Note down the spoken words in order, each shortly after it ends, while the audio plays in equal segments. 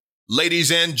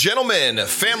Ladies and gentlemen,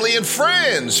 family and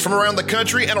friends from around the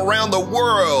country and around the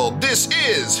world, this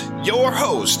is your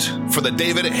host for the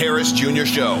David Harris Jr.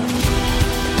 Show.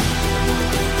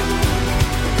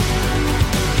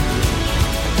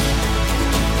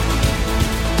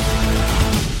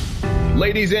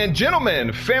 Ladies and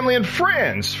gentlemen, family and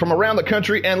friends from around the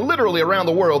country and literally around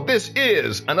the world, this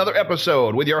is another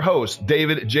episode with your host,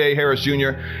 David J. Harris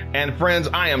Jr. And friends,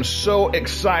 I am so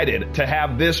excited to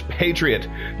have this patriot,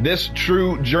 this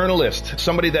true journalist,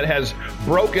 somebody that has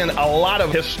broken a lot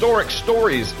of historic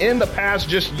stories in the past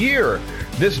just year.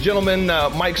 This gentleman,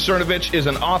 Mike Cernovich, is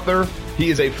an author. He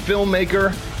is a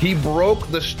filmmaker. He broke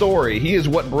the story. He is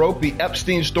what broke the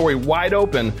Epstein story wide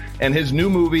open. And his new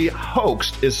movie,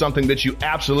 Hoaxed, is something that you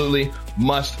absolutely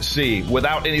must see.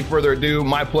 Without any further ado,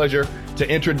 my pleasure to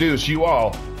introduce you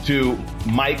all to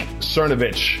Mike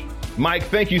Cernovich. Mike,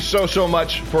 thank you so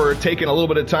much for taking a little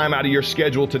bit of time out of your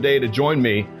schedule today to join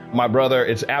me. My brother,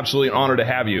 it's absolutely an honor to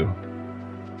have you.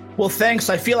 Well, thanks.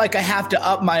 I feel like I have to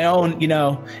up my own,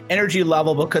 energy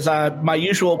level because my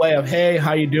usual way of, hey,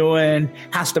 how you doing,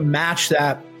 has to match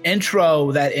that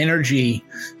intro, that energy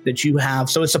that you have.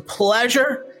 So it's a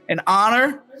pleasure, an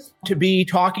honor to be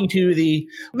talking to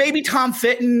maybe Tom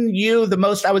Fitton, the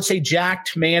most, I would say,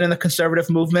 jacked man in the conservative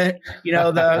movement.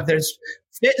 There's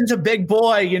Fitton's a big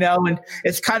boy, and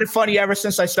it's kind of funny ever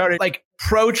since I started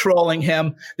pro-trolling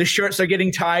him, the shirts are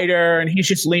getting tighter and he's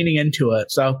just leaning into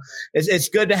it. So it's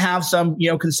good to have some,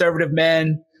 conservative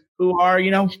men who are,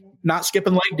 not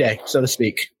skipping leg day, so to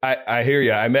speak. I hear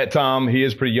you. I met Tom. He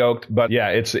is pretty yoked, but yeah,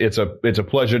 it's a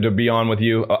pleasure to be on with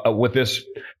you with this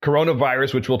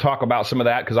coronavirus, which we'll talk about some of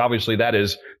that because obviously that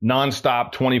is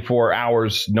nonstop 24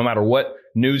 hours, no matter what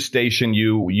news station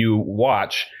you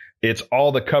watch. It's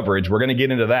all the coverage. We're going to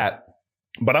get into that.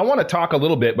 But I want to talk a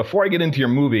little bit before I get into your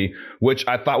movie, which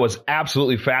I thought was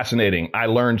absolutely fascinating. I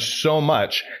learned so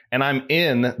much, and I'm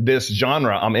in this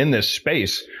genre. I'm in this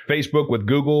space. Facebook, with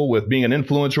Google, with being an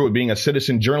influencer, with being a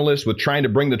citizen journalist, with trying to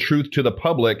bring the truth to the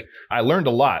public. I learned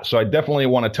a lot. So I definitely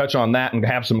want to touch on that and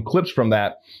have some clips from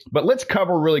that. But let's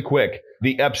cover really quick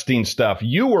the Epstein stuff.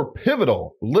 You were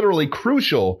pivotal, literally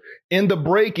crucial in the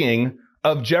breaking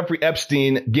of Jeffrey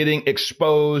Epstein getting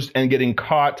exposed and getting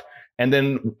caught, and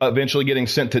then eventually getting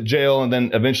sent to jail and then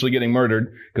eventually getting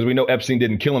murdered, because we know Epstein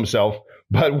didn't kill himself.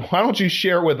 But why don't you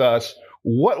share with us,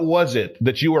 what was it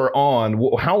that you were on?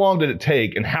 How long did it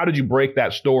take? And how did you break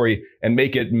that story and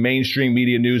make it mainstream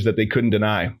media news that they couldn't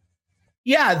deny?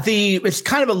 Yeah, it's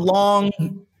kind of a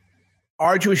long,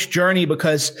 arduous journey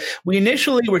because we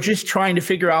initially were just trying to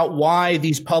figure out why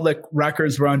these public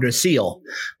records were under seal,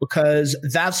 because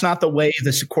that's not the way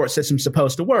the court system's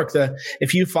supposed to work.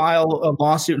 If you file a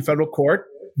lawsuit in federal court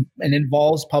and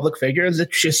involves public figures,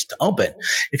 it's just open.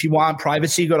 If you want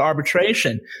privacy, go to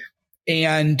arbitration.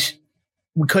 And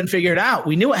we couldn't figure it out.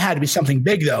 We knew it had to be something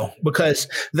big, though, because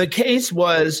the case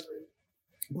was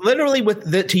literally,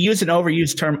 to use an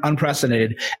overused term,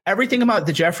 unprecedented. Everything about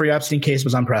the Jeffrey Epstein case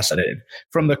was unprecedented.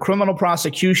 From the criminal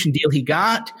prosecution deal he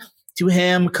got to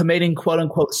him committing quote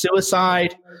unquote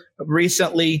suicide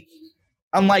recently,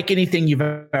 unlike anything you've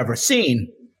ever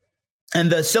seen. And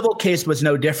the civil case was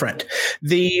no different.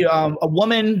 A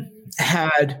woman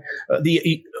had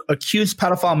the accused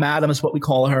pedophile madam, is what we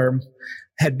call her,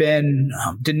 had been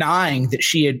denying that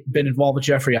she had been involved with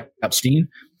Jeffrey Epstein.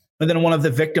 And then one of the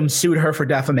victims sued her for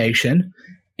defamation,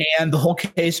 and the whole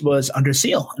case was under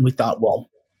seal. And we thought, well,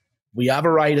 we have a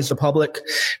right as the public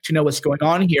to know what's going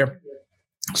on here.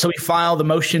 So we filed a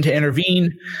motion to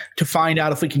intervene to find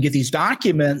out if we can get these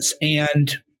documents,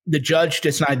 and the judge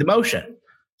denied the motion.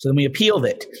 So then we appealed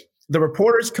it. The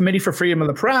Reporters Committee for Freedom of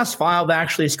the Press filed,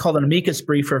 actually, it's called an amicus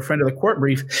brief or a friend of the court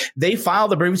brief. They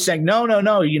filed a brief saying, no,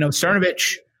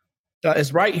 Cernovich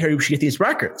is right here. We should get these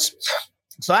records.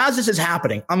 So as this is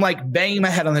happening, I'm banging my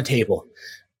head on the table.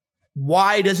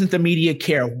 Why doesn't the media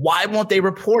care? Why won't they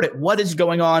report it? What is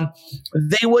going on?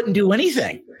 They wouldn't do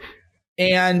anything.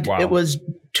 And It was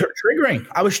triggering.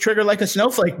 I was triggered like a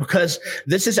snowflake because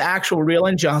this is actual real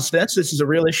injustice. This is a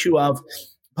real issue of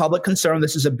public concern.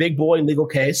 This is a big boy legal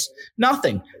case.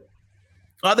 Nothing.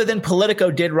 Other than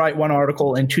Politico did write one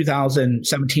article in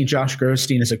 2017. Josh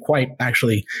Gerstein is a quite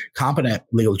actually competent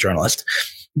legal journalist.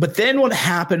 But then what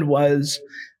happened was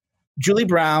Julie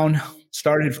Brown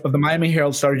of the Miami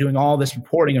Herald started doing all this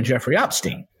reporting on Jeffrey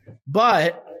Epstein.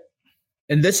 And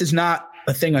this is not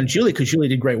a thing on Julie because Julie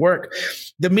did great work.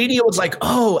 The media was like,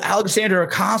 oh, Alexander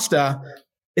Acosta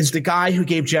is the guy who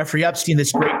gave Jeffrey Epstein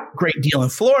this great deal in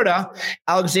Florida.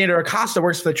 Alexander Acosta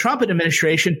works for the Trump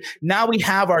administration. Now we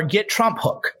have our Get Trump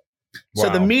hook. Wow. So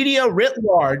the media writ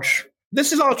large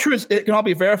This is all true. It can all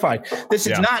be verified. This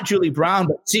is not Julie Brown,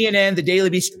 but CNN, the Daily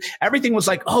Beast, everything was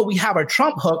like, oh, we have our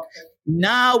Trump hook.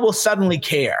 Now we'll suddenly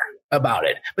care about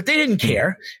it. But they didn't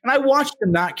care. And I watched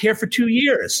them not care for 2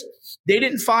 years. They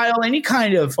didn't file any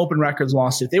kind of open records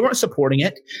lawsuit. They weren't supporting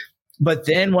it. But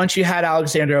then once you had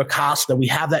Alexandria Acosta, we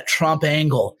have that Trump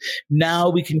angle. Now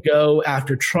we can go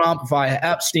after Trump via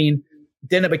Epstein.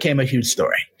 Then it became a huge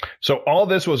story. So all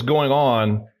this was going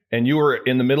on, and you were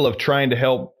in the middle of trying to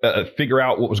help figure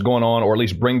out what was going on, or at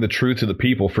least bring the truth to the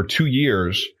people for 2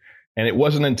 years. And it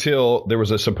wasn't until there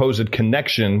was a supposed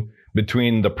connection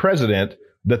between the president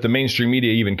that the mainstream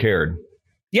media even cared.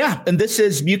 Yeah. And this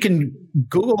is, you can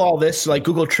Google all this, like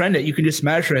Google Trend it. You can just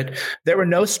measure it. There were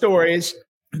no stories.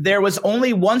 There was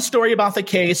only one story about the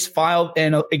case filed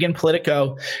in, again,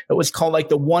 Politico. It was called like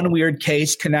the one weird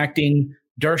case connecting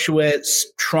Dershowitz,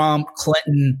 Trump,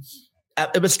 Clinton.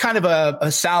 It was kind of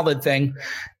a salad thing.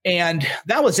 And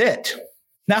that was it.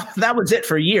 Now, that was it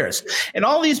for years. And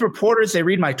all these reporters, they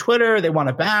read my Twitter. They want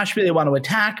to bash me. They want to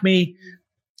attack me.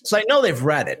 So I know they've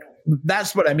read it.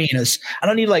 That's what I mean is I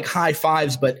don't need like high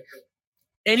fives, but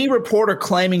any reporter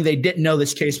claiming they didn't know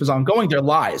this case was ongoing, they're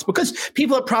lies, because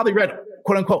people have probably read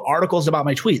quote unquote articles about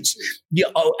my tweets,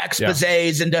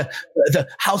 exposés and the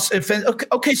House.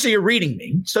 Okay, so you're reading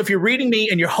me. So if you're reading me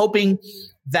and you're hoping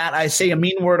that I say a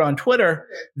mean word on Twitter,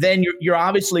 then you're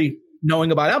obviously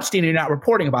knowing about Epstein and you're not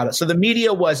reporting about it. So the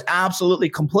media was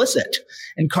absolutely complicit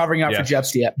in covering up for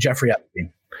Jeffrey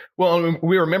Epstein. Well,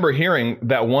 we remember hearing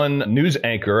that one news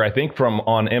anchor, I think from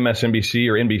on MSNBC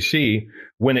or NBC,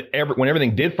 when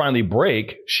everything did finally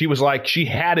break, she was like, she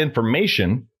had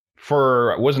information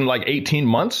for, wasn't like 18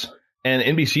 months. And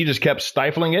NBC just kept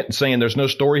stifling it and saying, there's no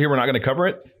story here. We're not going to cover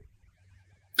it.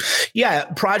 Yeah.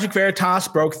 Project Veritas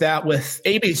broke that with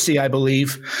ABC, I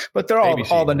believe, but they're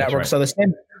all the networks are the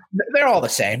same. They're all the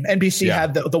same. NBC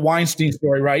had the Weinstein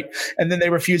story, right? And then they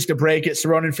refused to break it. So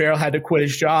Ronan Farrow had to quit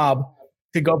his job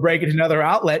to go break it to another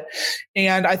outlet.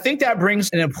 And I think that brings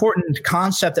an important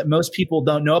concept that most people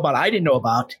don't know about. I didn't know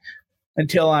about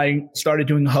until I started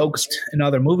doing Hoaxed and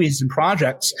other movies and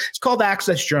projects. It's called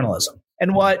access journalism.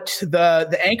 And what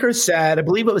the anchor said, I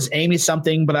believe it was Amy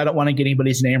something, but I don't want to get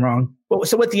anybody's name wrong.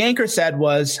 So what the anchor said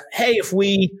was, hey, if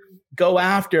we go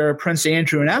after Prince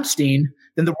Andrew and Epstein,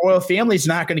 then the royal family is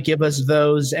not going to give us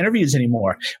those interviews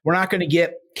anymore. We're not going to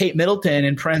get Kate Middleton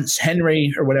and Prince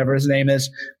Henry or whatever his name is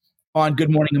on Good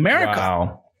Morning America.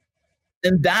 Wow.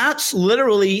 And that's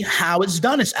literally how it's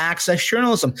done. It's access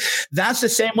journalism. That's the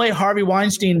same way Harvey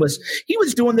Weinstein he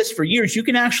was doing this for years. You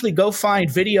can actually go find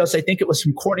videos. I think it was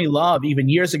from Courtney Love even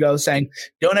years ago saying,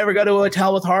 don't ever go to a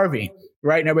hotel with Harvey.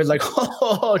 Right. And everybody's like,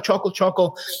 oh,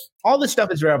 chuckle. All this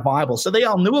stuff is verifiable. So they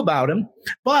all knew about him,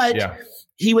 but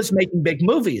he was making big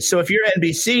movies. So if you're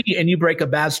NBC and you break a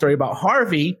bad story about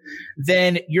Harvey,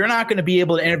 then you're not going to be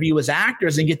able to interview his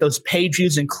actors and get those page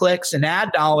views and clicks and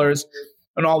ad dollars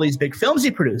on all these big films he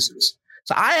produces.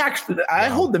 So I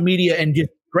hold the media in just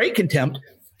great contempt,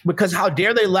 because how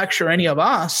dare they lecture any of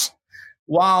us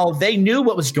while they knew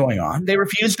what was going on. They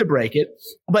refused to break it.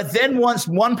 But then once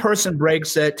one person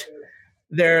breaks it,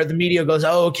 the media goes,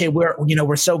 oh, okay,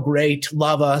 we're so great.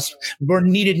 Love us. We're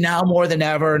needed now more than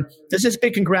ever. There's this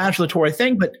big congratulatory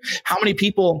thing, but how many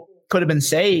people could have been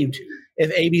saved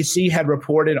if ABC had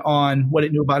reported on what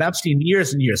it knew about Epstein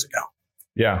years and years ago?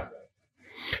 Yeah.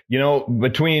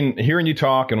 Between hearing you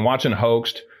talk and watching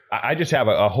Hoaxed, I just have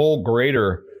a whole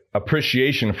greater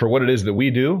appreciation for what it is that we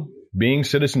do, being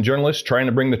citizen journalists, trying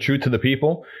to bring the truth to the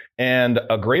people, and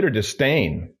a greater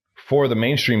disdain for the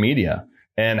mainstream media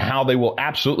and how they will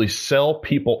absolutely sell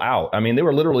people out. I mean, they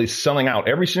were literally selling out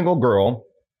every single girl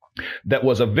that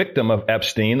was a victim of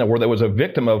Epstein or that was a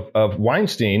victim of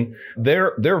Weinstein.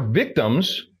 They're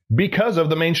victims because of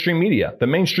the mainstream media. The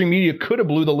mainstream media could have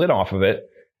blew the lid off of it,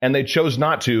 and they chose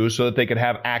not to so that they could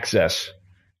have access.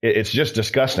 It's just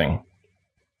disgusting.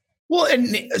 Well,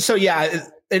 and so,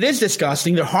 it is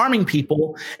disgusting. They're harming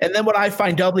people. And then what I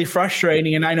find doubly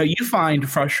frustrating, and I know you find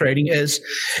frustrating, is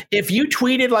if you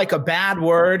tweeted like a bad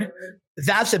word,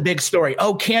 that's a big story.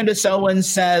 Oh, Candace Owens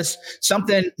says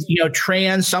something,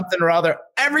 trans, something or other,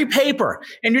 every paper.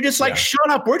 And you're just like, shut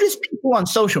up. We're just people on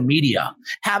social media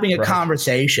having a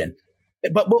conversation.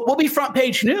 But we'll be front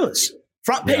page news.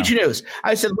 Front page news.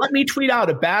 I said, let me tweet out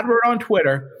a bad word on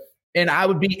Twitter, and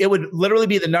it would literally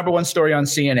be the number one story on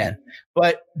CNN.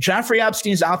 But Jeffrey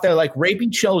Epstein's out there like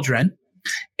raping children,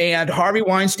 and Harvey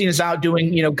Weinstein is out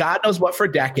doing, God knows what for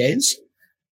decades.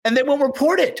 And they won't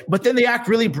report it. But then they act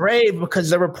really brave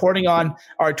because they're reporting on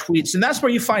our tweets. And that's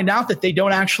where you find out that they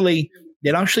don't actually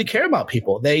care about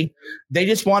people. They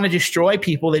just want to destroy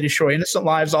people. They destroy innocent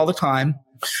lives all the time.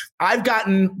 I've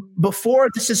gotten before.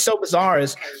 This is so bizarre.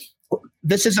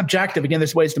 This is objective. Again,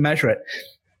 there's ways to measure it.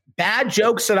 Bad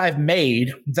jokes that I've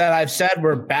made that I've said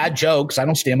were bad jokes, I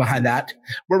don't stand behind that,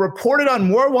 were reported on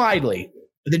more widely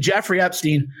than Jeffrey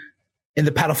Epstein in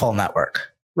the pedophile network.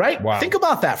 Right? Wow. Think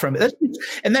about that for a minute.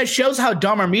 And that shows how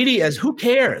dumb our media is. Who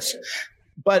cares?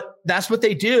 But that's what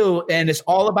they do. And it's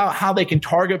all about how they can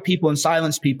target people and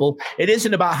silence people. It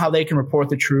isn't about how they can report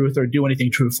the truth or do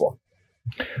anything truthful.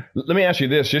 Let me ask you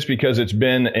this, just because it's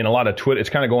been in a lot of Twitter, it's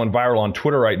kind of going viral on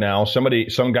Twitter right now. Some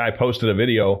guy posted a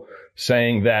video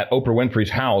saying that Oprah Winfrey's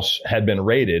house had been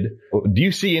raided. Do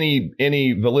you see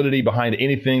any validity behind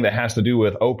anything that has to do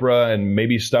with Oprah and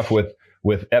maybe stuff with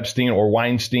Epstein or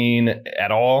Weinstein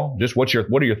at all? Just what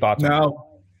are your thoughts on that?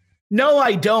 No,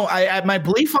 I don't. My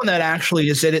belief on that actually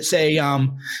is that it's a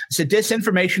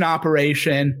disinformation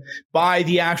operation by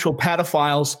the actual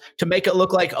pedophiles to make it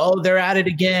look like, oh, they're at it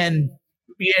again.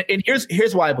 And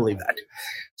here's why I believe that.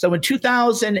 So in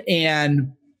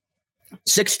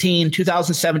 2016,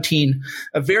 2017,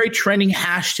 a very trending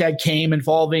hashtag came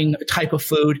involving a type of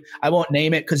food. I won't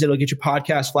name it because it'll get your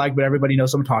podcast flagged, but everybody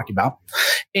knows what I'm talking about.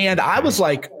 And I was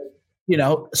like,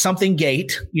 something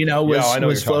gate,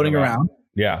 was floating around.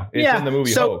 Yeah. It's in the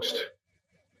movie Hoaxed.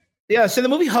 Yeah. So the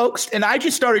movie Hoaxed. And I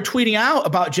just started tweeting out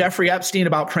about Jeffrey Epstein,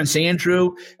 about Prince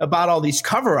Andrew, about all these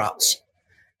cover-ups.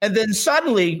 And then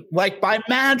suddenly, like by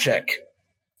magic,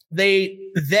 whoever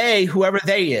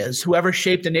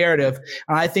shaped the narrative,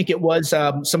 and I think it was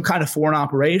some kind of foreign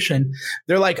operation,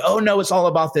 they're like, oh no, it's all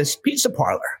about this pizza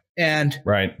parlor. And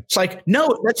right. It's like,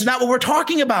 no, that's not what we're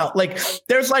talking about. Like,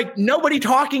 there's like nobody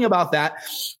talking about that.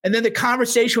 And then the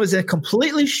conversation was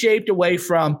completely shaped away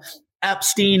from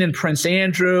Epstein and Prince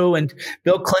Andrew and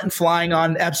Bill Clinton flying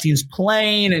on Epstein's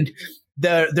plane and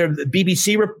the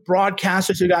BBC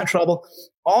broadcasters who got in trouble.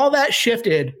 All that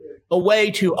shifted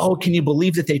away to, oh, can you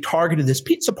believe that they targeted this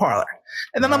pizza parlor?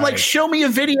 And then I'm like, show me a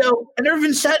video. I never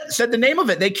even said the name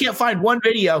of it. They can't find one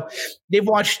video. They've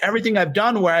watched everything I've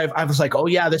done where I was like, oh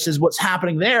yeah, this is what's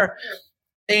happening there.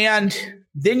 And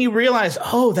then you realize,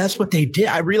 oh, that's what they did.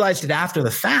 I realized it after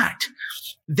the fact.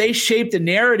 They shaped the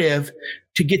narrative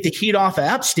to get the heat off of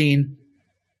Epstein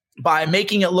by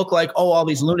making it look like, oh, all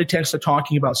these lunatics are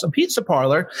talking about some pizza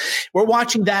parlor. We're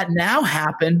watching that now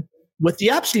happen with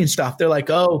the Epstein stuff. They're like,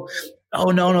 oh,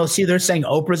 no. See, they're saying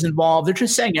Oprah's involved. They're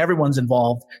just saying everyone's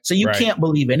involved. So you can't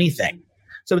believe anything.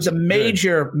 So it's a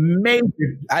major,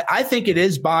 I think it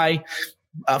is by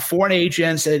foreign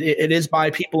agents. It is by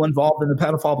people involved in the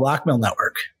pedophile blackmail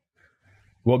network.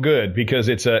 Well, good, because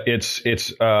it's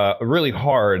really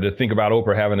hard to think about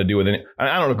Oprah having to do with it.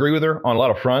 I don't agree with her on a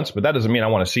lot of fronts, but that doesn't mean I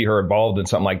want to see her involved in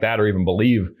something like that or even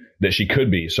believe that she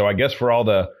could be. So I guess for all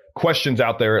the questions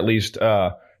out there, at least,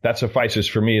 that suffices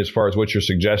for me as far as what you're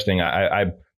suggesting.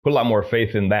 I put a lot more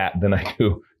faith in that than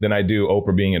I do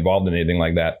Oprah being involved in anything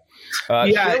like that.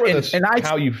 Share with us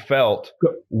how you felt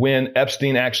when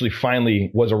Epstein actually finally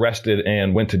was arrested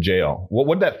and went to jail.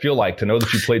 What did that feel like to know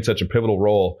that you played such a pivotal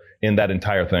role in that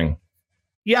entire thing?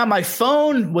 Yeah, my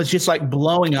phone was just like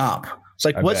blowing up. It's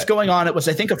like, what's going on? It was,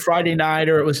 I think, a Friday night,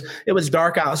 or it was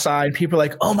dark outside. People were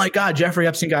like, oh my God, Jeffrey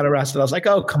Epstein got arrested. I was like,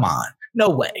 oh, come on. No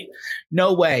way.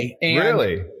 And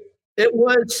really? It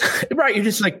was right. You're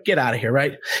just like, get out of here.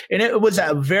 Right. And it was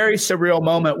a very surreal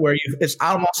moment where it's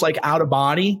almost like out of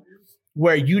body,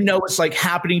 where it's like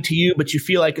happening to you, but you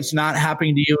feel like it's not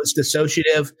happening to you. It's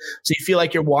dissociative. So you feel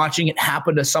like you're watching it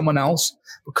happen to someone else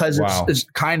because it's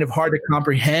kind of hard to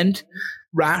comprehend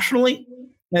rationally.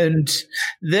 And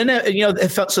then, it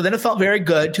felt very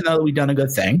good to know that we'd done a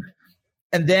good thing.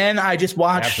 And then I just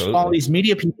watched all these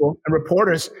media people and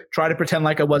reporters try to pretend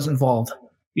like I was involved.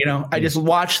 I just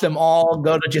watched them all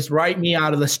go to just write me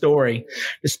out of the story,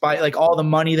 despite like all the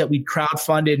money that we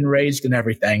crowdfunded and raised and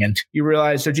everything. And you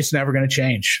realize they're just never going to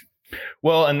change.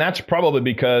 Well, and that's probably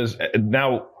because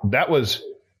now that was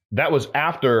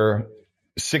after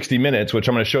 60 Minutes, which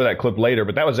I'm going to show that clip later,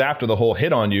 but that was after the whole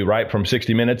hit on you, right? From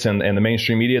 60 Minutes and the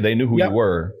mainstream media. They knew who you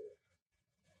were.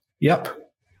 Yep.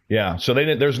 Yeah. So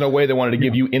there's no way they wanted to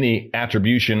give you any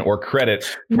attribution or credit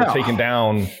for taking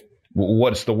down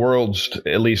what's the world's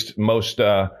at least most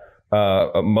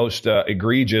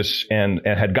egregious and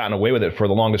had gotten away with it for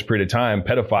the longest period of time,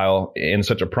 pedophile in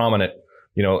such a prominent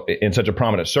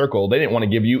circle. They didn't want to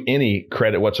give you any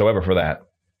credit whatsoever for that.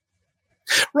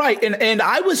 Right. And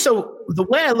I was, so the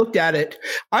way I looked at it,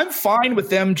 I'm fine with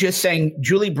them just saying,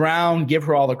 Julie Brown, give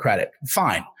her all the credit.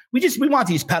 Fine. We want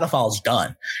these pedophiles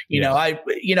done.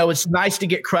 It's nice to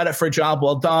get credit for a job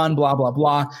well done, blah, blah,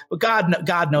 blah. But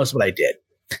God knows what I did.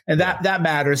 And that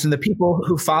matters. And the people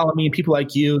who follow me, people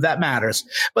like you, that matters.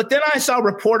 But then I saw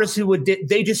reporters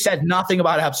they just said nothing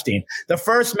about Epstein. The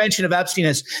first mention of Epstein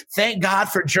is, thank God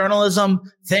for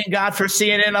journalism. Thank God for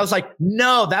CNN. I was like,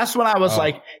 no, that's when I was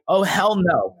like, oh, hell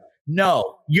no.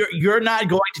 No, you're not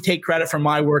going to take credit for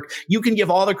my work. You can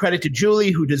give all the credit to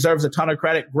Julie, who deserves a ton of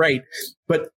credit. Great.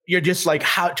 But you're just like,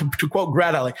 how to quote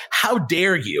Greta, like, how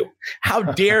dare you? How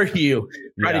dare you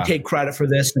try to take credit for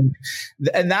this?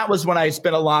 And that was when I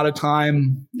spent a lot of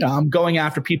time going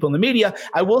after people in the media.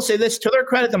 I will say this, to their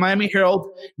credit, the Miami Herald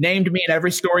named me in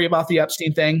every story about the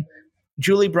Epstein thing.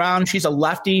 Julie Brown, she's a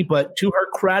lefty, but to her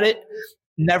credit,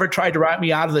 never tried to write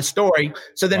me out of the story.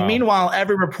 So then meanwhile,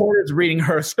 every reporter is reading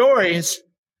her stories,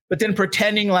 but then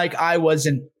pretending like I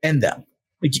wasn't in them.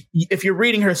 Like, if you're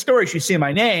reading her stories, you see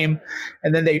my name,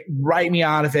 and then they write me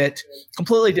out of it.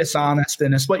 Completely dishonest,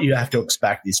 and it's what you have to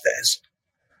expect these days.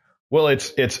 Well,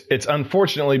 it's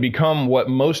unfortunately become what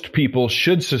most people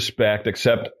should suspect,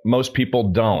 except most people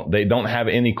don't. They don't have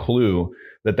any clue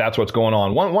that that's what's going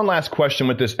on. One last question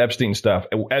with this Epstein stuff.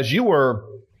 As you were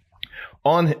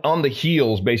on the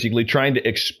heels, basically trying to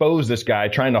expose this guy,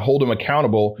 trying to hold him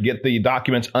accountable, get the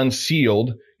documents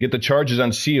unsealed, get the charges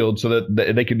unsealed so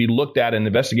that they could be looked at and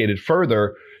investigated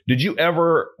further. Did you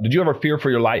ever fear for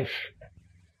your life?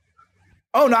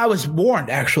 Oh, no, I was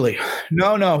warned, actually.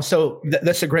 No. So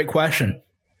that's a great question.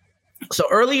 So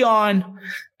early on,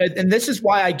 and this is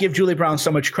why I give Julie Brown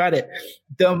so much credit,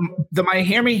 the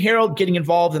Miami Herald getting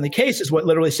involved in the case is what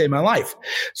literally saved my life.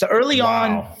 So early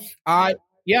on,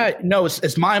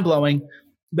 it's mind blowing,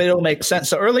 but it'll make sense.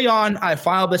 So early on, I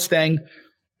filed this thing,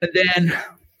 and then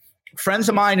friends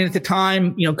of mine at the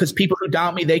time, because people who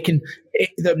doubt me,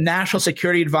 the National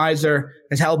Security Advisor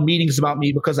has held meetings about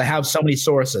me because I have so many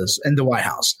sources in the White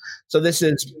House. So this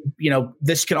is,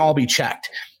 this can all be checked.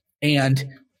 And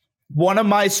one of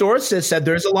my sources said,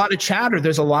 there's a lot of chatter.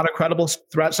 There's a lot of credible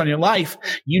threats on your life.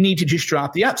 You need to just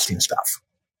drop the Epstein stuff.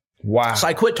 Wow. So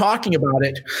I quit talking about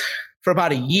it for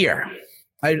about a year.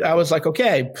 I was like,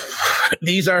 okay,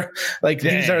 these are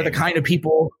the kind of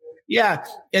people. Yeah.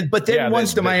 But then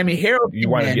once the Miami Herald, you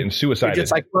wind up getting suicided. You're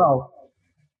just like, well,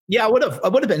 yeah, I would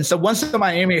have been. So once the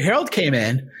Miami Herald came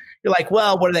in, you're like,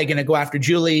 well, what are they going to go after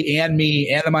Julie and me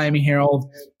and the Miami Herald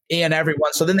and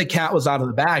everyone? So then the cat was out of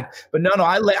the bag. But no,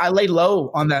 I lay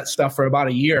low on that stuff for about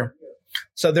a year.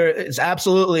 So there is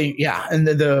absolutely, and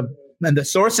the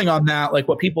sourcing on that, like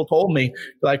what people told me,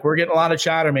 like, we're getting a lot of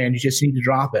chatter, man. You just need to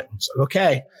drop it. So,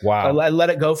 okay. Wow. I let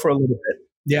it go for a little bit.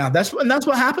 Yeah, that's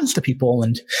what happens to people.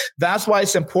 And that's why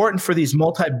it's important for these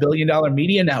multi-billion-dollar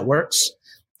media networks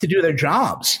to do their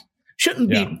jobs. Shouldn't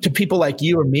be to people like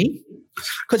you or me,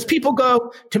 because people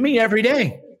go to me every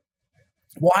day,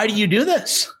 why do you do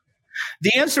this?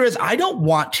 The answer is, I don't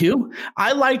want to.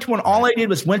 I liked when all I did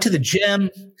was went to the gym,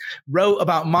 wrote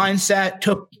about mindset,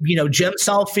 took, gym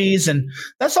selfies, and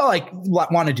that's all I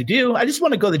wanted to do. I just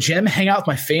want to go to the gym, hang out with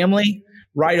my family,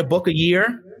 write a book a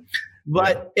year.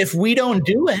 But if we don't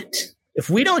do it,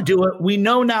 we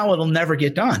know now it'll never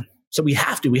get done. So we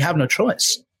have to. We have no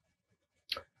choice.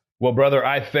 Well, brother,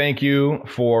 I thank you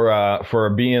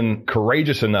for being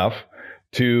courageous enough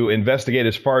to investigate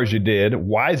as far as you did,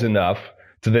 wise enough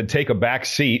to then take a back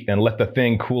seat and let the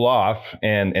thing cool off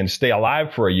and stay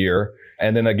alive for a year.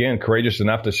 And then again, courageous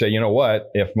enough to say, you know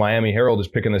what, if Miami Herald is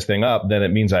picking this thing up, then it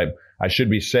means I should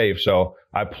be safe. So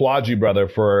I applaud you, brother,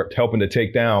 for helping to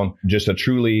take down just a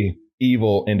truly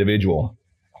evil individual.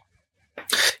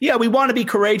 Yeah, we want to be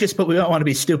courageous, but we don't want to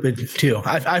be stupid too.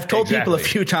 I've told people a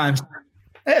few times,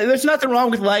 hey, there's nothing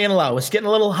wrong with laying low. It's getting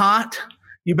a little hot.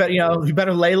 You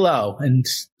better lay low. And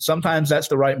sometimes that's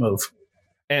the right move.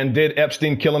 And did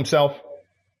Epstein kill himself?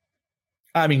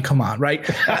 I mean, come on, right?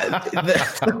 So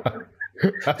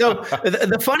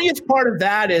the funniest part of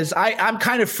that is I'm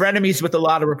kind of frenemies with a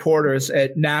lot of reporters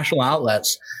at national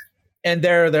outlets, and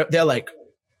they're like,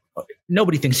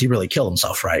 nobody thinks he really killed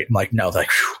himself, right? I'm like, no,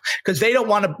 because they don't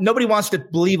want to. Nobody wants to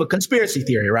believe a conspiracy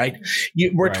theory, right?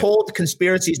 We're told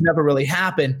conspiracies never really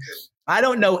happen. I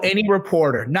don't know any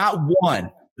reporter, not one,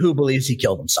 who believes he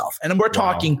killed himself. And we're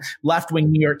talking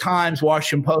left-wing New York Times,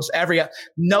 Washington Post,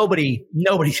 nobody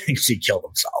thinks he killed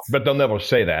himself. But they'll never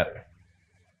say that.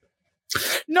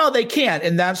 No, they can't.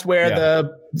 And that's where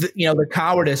the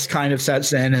cowardice kind of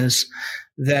sets in, is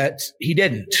that he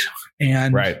didn't.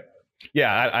 And right.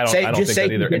 Yeah, I don't think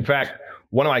that either. In fact,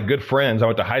 one of my good friends I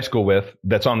went to high school with,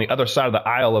 that's on the other side of the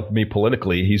aisle of me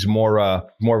politically. He's more of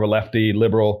a lefty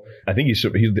liberal. I think he's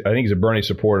a Bernie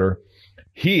supporter.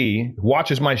 he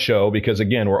watches my show because,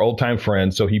 again, we're old time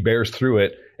friends. So he bears through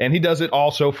it. And he does it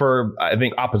also for, I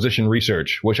think, opposition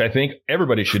research, which I think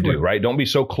everybody should do, right? Don't be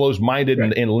so closed-minded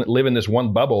and live in this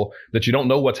one bubble that you don't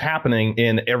know what's happening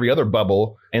in every other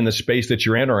bubble in the space that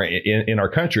you're in or in our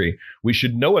country. We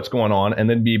should know what's going on and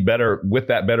then be better with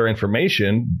that better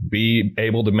information, be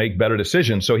able to make better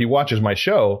decisions. So he watches my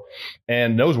show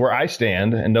and knows where I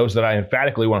stand and knows that I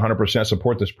emphatically 100%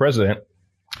 support this president.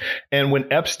 And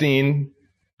when Epstein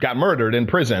got murdered in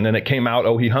prison and it came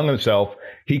out, he hung himself,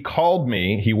 he called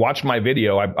me. He watched my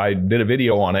video. I did a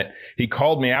video on it. He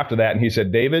called me after that and he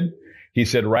said, David, he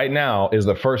said, right now is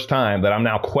the first time that I'm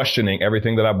now questioning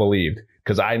everything that I believed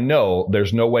because I know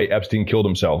there's no way Epstein killed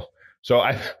himself. So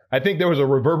I think there was a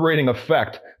reverberating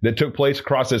effect that took place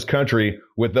across this country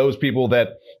with those people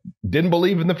that didn't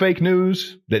believe in the fake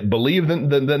news, that believed in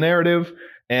the narrative,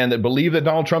 and that believe that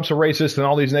Donald Trump's a racist and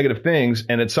all these negative things.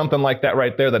 And it's something like that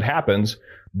right there that happens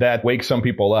that wakes some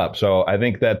people up. So I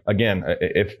think that, again,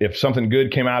 if something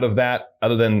good came out of that,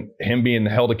 other than him being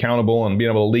held accountable and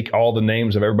being able to leak all the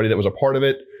names of everybody that was a part of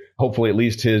it, hopefully at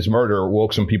least his murder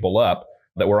woke some people up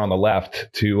that were on the left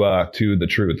to the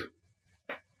truth.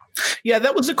 Yeah,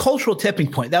 that was a cultural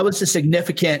tipping point. That was a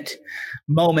significant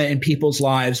moment in people's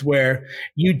lives where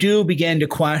you do begin to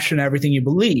question everything you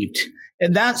believed.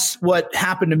 And that's what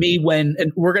happened to me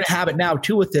and we're going to have it now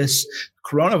too with this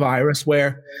coronavirus,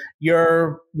 where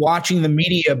you're watching the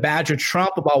media badger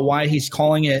Trump about why he's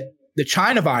calling it the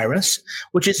China virus,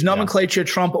 which is nomenclature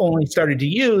Trump only started to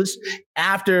use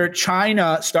after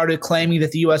China started claiming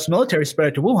that the U.S. military spread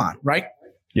it to Wuhan, right?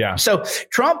 Yeah. So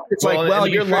Trump,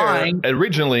 you're lying.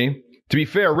 To be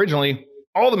fair,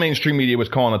 all the mainstream media was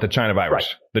calling it the China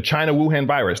virus, the China Wuhan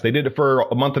virus. They did it for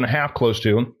a month and a half, close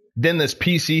to. Then this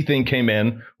PC thing came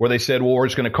in where they said, well, we're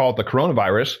just going to call it the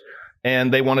coronavirus.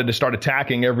 And they wanted to start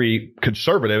attacking every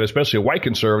conservative, especially a white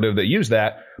conservative that used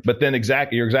that. But then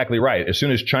you're exactly right. As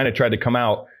soon as China tried to come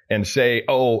out and say,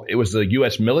 oh, it was the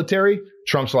U.S. military,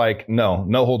 Trump's like, no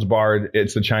holds barred.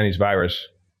 It's the Chinese virus.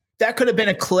 That could have been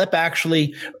a clip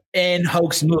actually in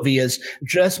Hoax movie, is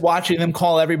just watching them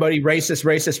call everybody racist,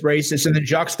 and then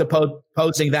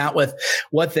juxtaposing that with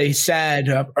what they said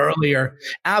earlier.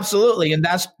 Absolutely. And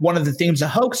that's one of the themes of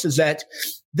Hoax, is that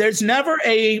there's never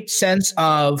a sense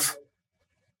of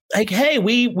like, hey,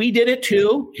 we did it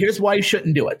too. Here's why you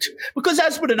shouldn't do it. Because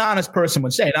that's what an honest person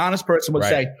would say. An honest person would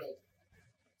say,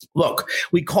 look,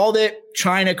 we called it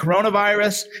China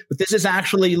coronavirus, but this is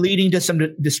actually leading to some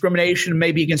discrimination,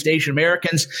 maybe against Asian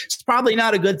Americans. It's probably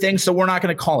not a good thing, so we're not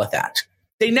going to call it that.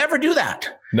 They never do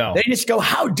that. No. They just go,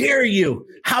 how dare you?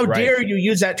 How dare you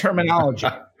use that terminology?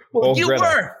 Well, you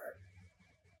were.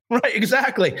 Right,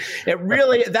 exactly. It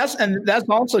really, that's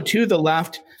also to the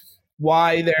left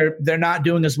why they're not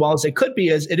doing as well as they could be,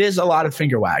 is it is a lot of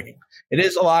finger wagging. It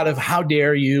is a lot of how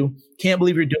dare you, can't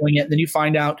believe you're doing it. And then you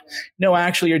find out, no,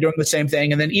 actually you're doing the same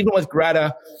thing. And then even with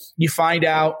Greta, you find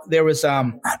out there was, I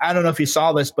don't know if you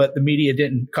saw this, but the media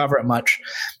didn't cover it much.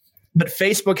 But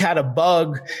Facebook had a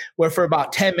bug where for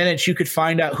about 10 minutes, you could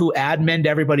find out who adminned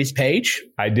everybody's page.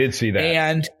 I did see that.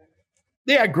 And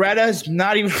yeah, Greta's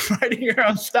not even writing her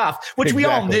own stuff, which we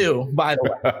all knew, by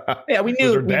the way. Yeah, we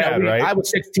knew. Right? I was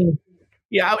 16.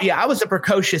 Yeah, I was a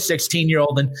precocious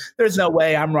 16-year-old, and there's no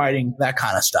way I'm writing that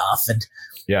kind of stuff. And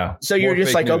so you're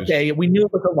just like, news. Okay, we knew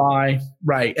it was a lie,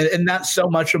 right? And that's so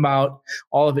much about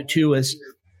all of it too. Is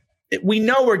we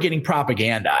know we're getting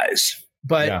propagandized,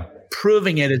 but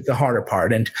proving it is the harder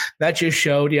part. And that just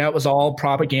showed, it was all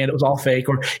propaganda, it was all fake.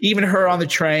 Or even her on the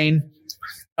train,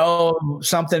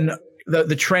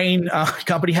 the train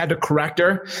company had to correct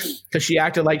her because she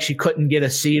acted like she couldn't get a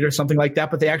seat or something like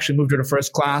that, but they actually moved her to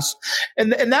first class.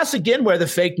 And that's again where the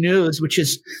fake news, which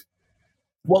is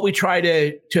what we try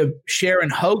to share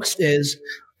in Hoax, is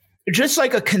just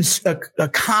like a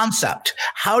concept.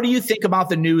 How do you think about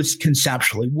the news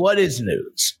conceptually? What is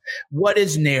news? What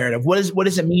is narrative? What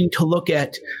does it mean to look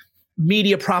at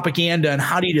media propaganda, and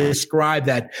how do you describe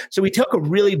that? So we took a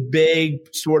really big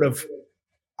sort of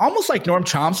almost like Noam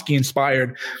Chomsky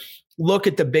inspired look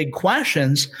at the big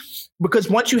questions, because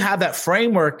once you have that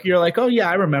framework, you're like, oh yeah,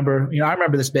 I remember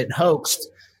this bit in Hoax,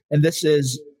 and this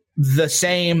is the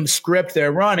same script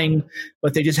they're running,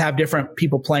 but they just have different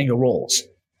people playing the roles.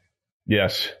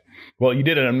 Yes. Well, you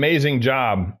did an amazing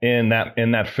job in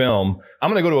that film. I'm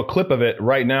going to go to a clip of it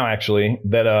right now, actually,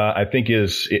 that I think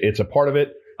it's a part of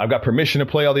it. I've got permission to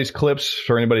play all these clips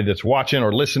for anybody that's watching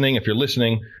or listening. If you're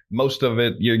listening, most of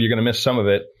it, you're going to miss some of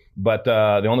it. But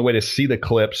the only way to see the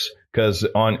clips, because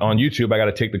on YouTube, I got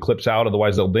to take the clips out,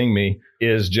 otherwise they'll ding me,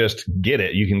 is just get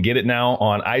it. You can get it now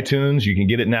on iTunes. You can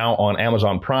get it now on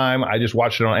Amazon Prime. I just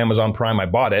watched it on Amazon Prime. I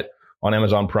bought it on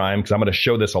Amazon Prime because I'm going to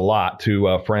show this a lot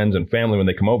to friends and family when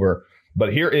they come over.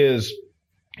 But here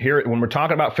when we're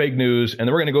talking about fake news, and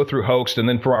then we're going to go through hoax, and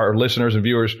then for our listeners and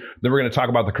viewers, then we're going to talk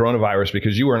about the coronavirus,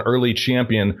 because you were an early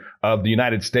champion of the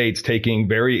United States taking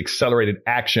very accelerated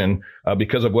action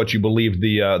because of what you believed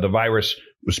the virus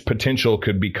was potential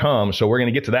could become. So we're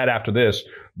going to get to that after this.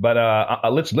 But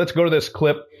let's go to this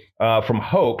clip from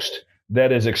Hoaxed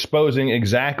that is exposing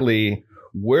exactly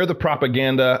where the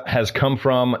propaganda has come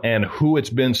from and who it's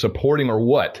been supporting or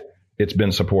what it's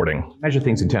been supporting. Measure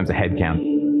things in terms of head count.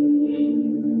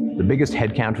 The biggest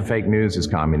head count for fake news is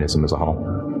communism as a whole.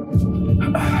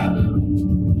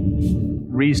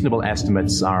 Reasonable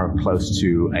estimates are close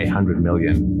to 100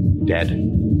 million dead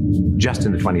just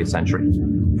in the 20th century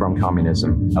from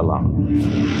communism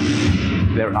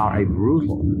alone. There are a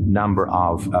brutal number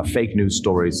of fake news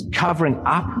stories covering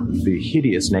up the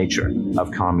hideous nature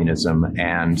of communism,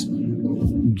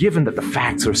 and given that the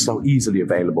facts are so easily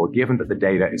available, given that the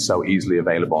data is so easily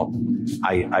available,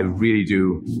 I really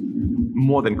do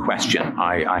more than question.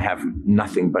 I have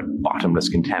nothing but bottomless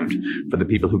contempt for the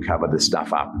people who cover this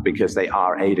stuff up, because they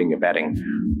are aiding and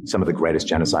abetting some of the greatest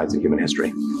genocides in human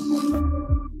history.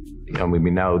 And we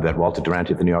know that Walter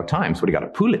Duranty of the New York Times, he got a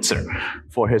Pulitzer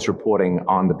for his reporting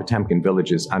on the Potemkin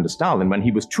villages under Stalin, when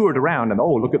he was toured around and,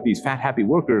 oh, look at these fat, happy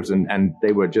workers, and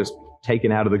they were just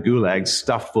taken out of the gulags,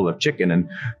 stuffed full of chicken and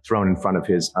thrown in front of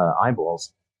his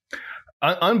eyeballs.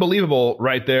 Unbelievable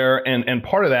right there. And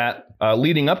part of that,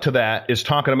 leading up to that, is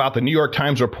talking about the New York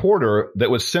Times reporter that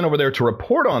was sent over there to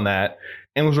report on that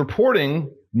and was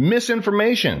reporting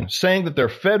misinformation, saying that they're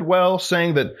fed well,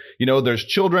 saying that, there's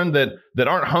children that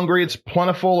aren't hungry, it's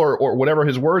plentiful, or whatever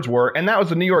his words were. And that was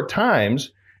the New York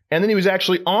Times. And then he was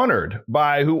actually honored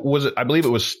by, who was it? I believe it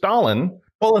was Stalin,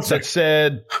 Pulitzer, that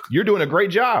said, "You're doing a great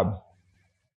job."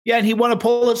 Yeah, and he won a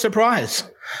Pulitzer Prize.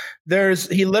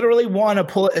 He literally won a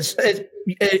Pulitzer.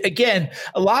 Again,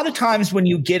 a lot of times when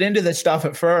you get into this stuff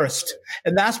at first,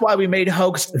 and that's why we made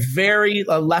Hoax very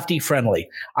lefty friendly.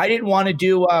 I didn't want to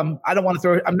do, I'm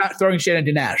not throwing shit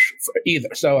into Nash either.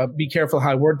 So be careful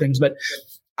how I word things, but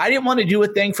I didn't want to do a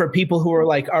thing for people who are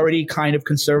like already kind of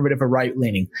conservative or right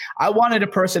leaning. I wanted a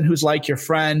person who's like your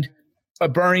friend, a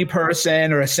Bernie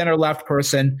person or a center left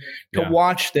person to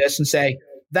watch this and say,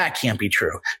 that can't be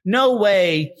true. No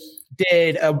way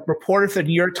did a reporter for the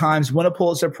New York Times win a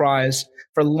Pulitzer Prize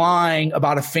for lying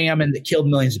about a famine that killed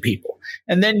millions of people.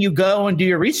 And then you go and do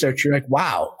your research. You're like,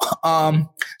 wow.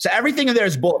 So everything in there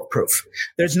is bulletproof.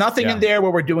 There's nothing in there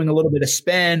where we're doing a little bit of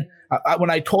spin. When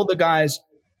I told the guys,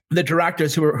 the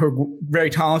directors who are very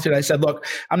talented, I said, look,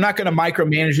 I'm not going to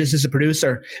micromanage this as a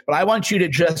producer, but I want you to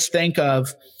just think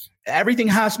of everything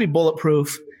has to be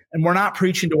bulletproof, and we're not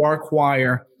preaching to our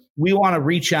choir. We want to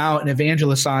reach out and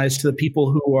evangelize to the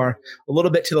people who are a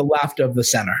little bit to the left of the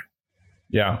center.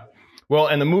 Yeah. Well,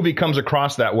 and the movie comes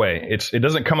across that way. It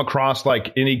doesn't come across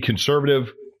like any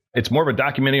conservative. It's more of a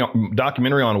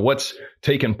documentary on what's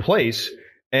taken place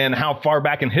and how far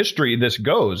back in history this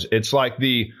goes. It's like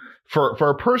for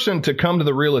a person to come to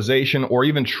the realization or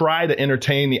even try to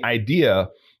entertain the idea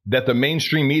that the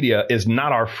mainstream media is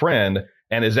not our friend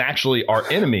and is actually our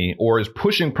enemy, or is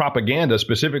pushing propaganda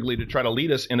specifically to try to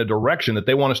lead us in a direction that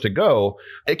they want us to go,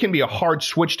 it can be a hard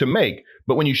switch to make.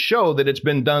 But when you show that it's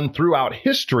been done throughout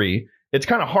history, it's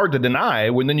kind of hard to deny,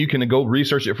 when then you can go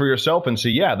research it for yourself and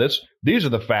see, these are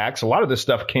the facts. A lot of this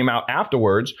stuff came out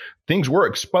afterwards. Things were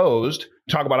exposed.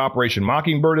 Talk about Operation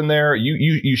Mockingbird in there.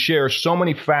 You share so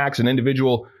many facts and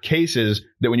individual cases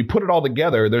that when you put it all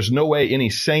together, there's no way any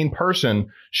sane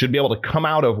person should be able to come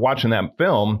out of watching that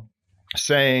film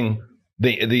saying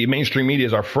the mainstream media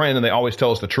is our friend and they always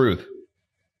tell us the truth.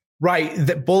 Right.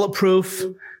 The bulletproof,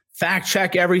 fact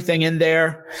check everything in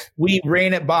there. We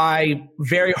ran it by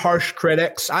very harsh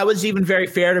critics. I was even very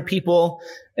fair to people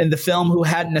in the film who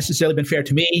hadn't necessarily been fair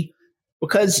to me,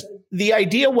 because the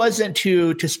idea wasn't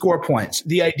to score points.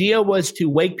 The idea was to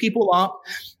wake people up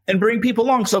and bring people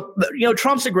along. So,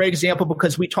 Trump's a great example,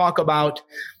 because we talk about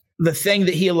the thing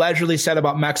that he allegedly said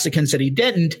about Mexicans that he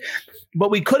didn't. But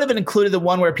we could have included the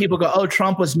one where people go, oh,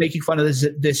 Trump was making fun of this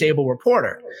disabled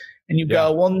reporter. And you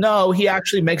go, well, no, he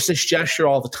actually makes this gesture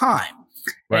all the time.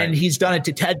 Right. And he's done it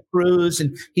to Ted Cruz,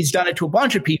 and he's done it to a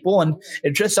bunch of people. And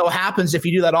it just so happens if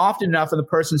you do that often enough and the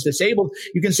person's disabled,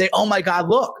 you can say, oh, my God,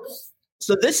 look.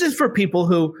 So this is for people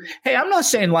who, hey, I'm not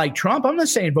saying like Trump. I'm not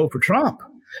saying vote for Trump.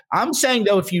 I'm saying,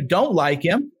 though, if you don't like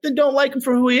him, then don't like him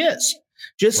for who he is.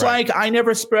 Just like I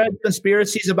never spread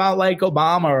conspiracies about like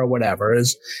Obama or whatever.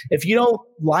 Is if you don't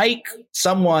like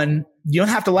someone, you don't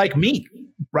have to like me,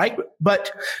 right?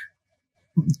 But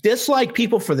dislike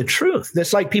people for the truth,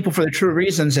 dislike people for the true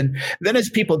reasons. And then as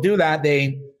people do that,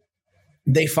 they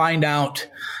they find out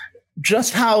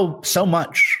just how so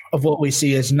much of what we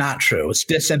see is not true. It's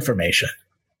disinformation.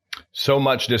 So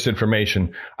much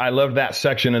disinformation. I love that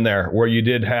section in there where you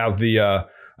did have the,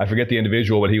 I forget the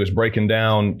individual, but he was breaking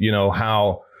down,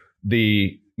 how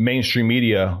the mainstream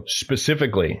media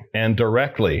specifically and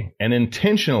directly and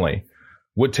intentionally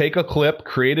would take a clip,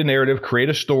 create a narrative, create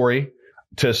a story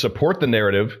to support the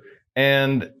narrative,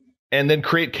 and then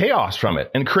create chaos from it,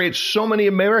 and create so many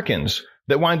Americans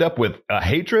that wind up with a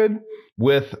hatred,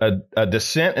 with a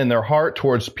dissent in their heart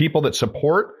towards people that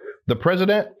support the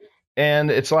president.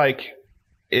 And it's like,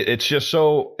 it's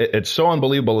so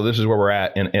unbelievable that this is where we're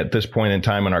at this point in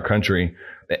time in our country.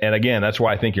 And again, that's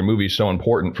why I think your movie is so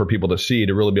important for people to see,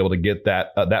 to really be able to get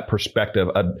that perspective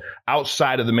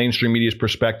outside of the mainstream media's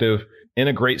perspective, in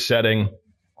a great setting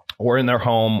or in their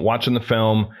home, watching the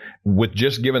film, with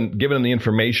just giving them the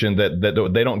information that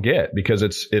they don't get, because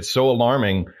it's so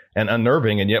alarming and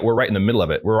unnerving. And yet we're right in the middle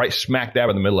of it. We're right smack dab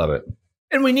in the middle of it.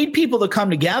 And we need people to come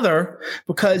together,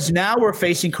 because now we're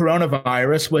facing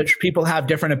coronavirus, which people have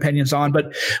different opinions on.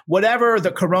 But whatever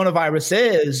the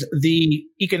coronavirus is, the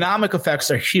economic effects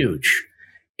are huge.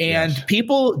 And Yes.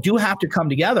 people do have to come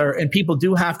together, and people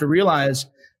do have to realize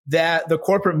that the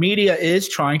corporate media is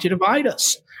trying to divide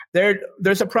us.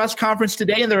 There's a press conference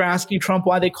today, and they're asking Trump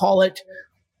why they call it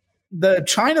the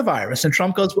China virus. And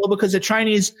Trump goes, well, because the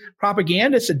Chinese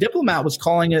propagandist, a diplomat, was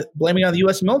calling it, blaming it on the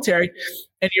U.S. military.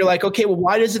 And you're like, okay, well,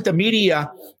 why doesn't the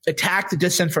media attack the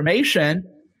disinformation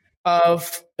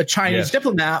of a Chinese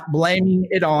diplomat, blaming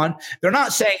it on? They're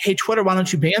not saying, hey, Twitter, why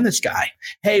don't you ban this guy?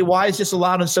 Hey, why is this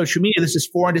allowed on social media? This is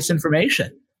foreign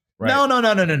disinformation. Right.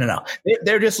 No.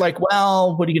 They're just like,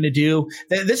 well, what are you going to do?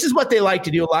 This is what they like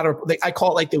to do. I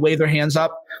call it like they wave their hands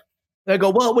up. They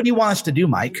go, well, what do you want us to do,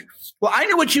 Mike? Well, I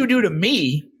know what you would do to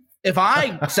me if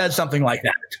I said something like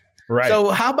that. Right.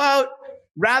 So how about,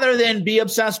 rather than be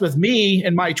obsessed with me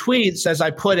and my tweets, as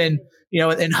I put in,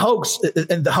 in hoax,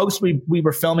 and the hoax we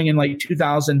were filming in like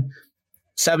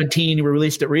 2017, we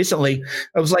released it recently.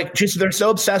 I was like, just, they're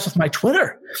so obsessed with my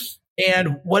Twitter.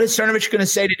 And what is Cernovich going to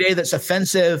say today that's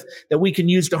offensive, that we can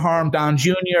use to harm Don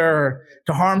Jr., or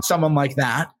to harm someone like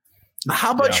that?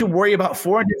 How about you worry about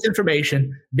foreign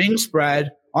disinformation being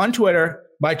spread on Twitter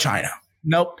by China?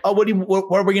 Nope. Oh, what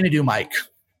are we going to do, Mike?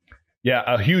 Yeah,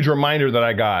 a huge reminder that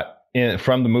I got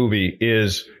from the movie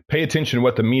is pay attention to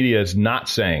what the media is not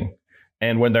saying.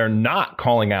 And when they're not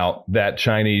calling out that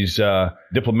Chinese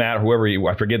diplomat, or whoever,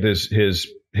 I forget his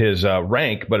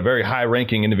rank, but a very high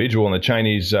ranking individual in the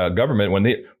Chinese government, when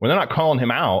they're not calling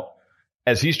him out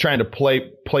as he's trying to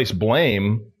place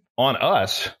blame on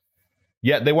us,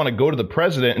 yet they want to go to the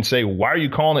president and say, why are you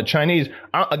calling it Chinese?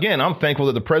 I'm thankful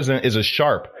that the president is as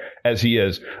sharp as he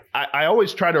is. I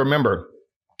always try to remember,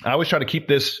 I always try to keep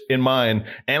this in mind,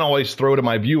 and always throw to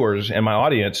my viewers and my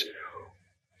audience,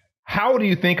 how do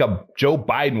you think Joe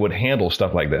Biden would handle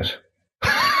stuff like this?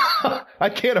 I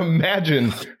can't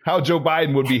imagine how Joe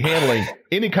Biden would be handling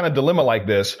any kind of dilemma like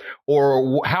this,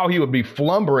 or how he would be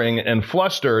flumbering and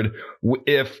flustered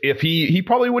if he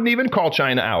probably wouldn't even call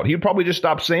China out. He'd probably just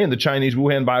stop saying the Chinese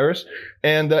Wuhan virus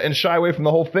and shy away from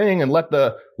the whole thing, and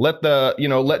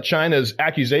let China's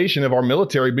accusation of our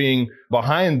military being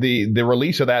behind the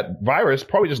release of that virus,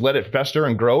 probably just let it fester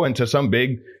and grow into some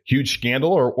big, huge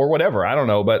scandal or whatever. I don't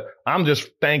know, but I'm just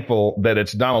thankful that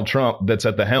it's Donald Trump that's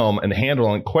at the helm and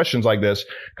handling questions like this,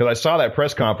 because I saw that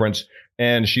press conference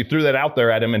and she threw that out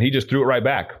there at him and he just threw it right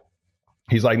back.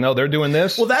 He's like, no, they're doing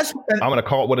this. Well, I'm going to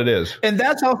call it what it is. And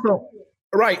that's also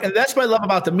right. And that's what I love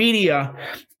about the media.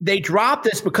 They drop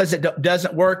this because it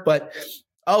doesn't work, but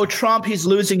Trump, he's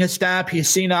losing his step. He's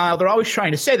senile. They're always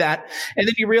trying to say that. And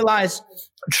then you realize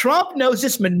Trump knows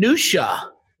this minutia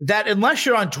that unless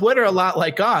you're on Twitter a lot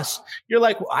like us, you're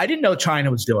like, well, I didn't know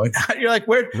China was doing that. You're like,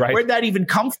 where'd that even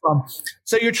come from?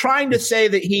 So you're trying to say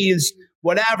that he's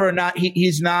whatever,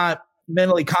 he's not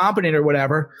mentally competent or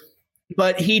whatever,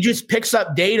 but he just picks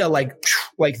up data like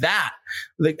that.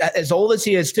 Like, as old as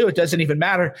he is too, it doesn't even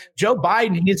matter. Joe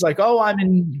Biden, he's like,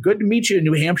 good to meet you in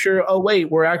New Hampshire. Oh,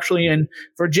 wait, we're actually in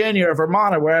Virginia or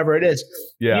Vermont or wherever it is.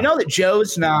 Yeah. You know that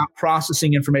Joe's not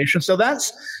processing information. So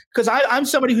that's because I'm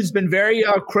somebody who's been very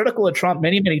critical of Trump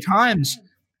many, many times.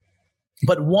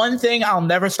 But one thing I'll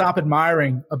never stop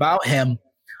admiring about him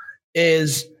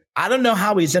is I don't know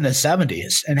how he's in his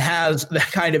 70s and has that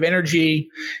kind of energy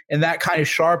and that kind of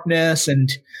sharpness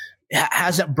and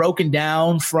hasn't broken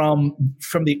down from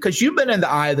because you've been in the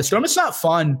eye of the storm. It's not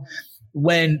fun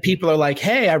when people are like,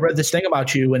 hey, I read this thing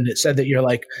about you and it said that you're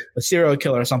like a serial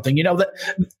killer or something.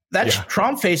 That's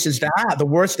Trump faces that, the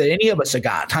worst that any of us have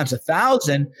got, times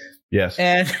 1,000. Yes.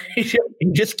 And he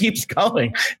just keeps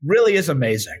going. Really is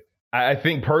amazing. I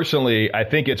think personally, I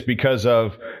think it's because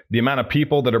of the amount of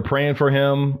people that are praying for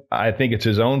him. I think it's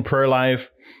his own prayer life.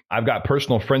 I've got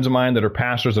personal friends of mine that are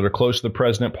pastors that are close to the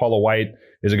president. Paula White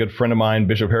is a good friend of mine.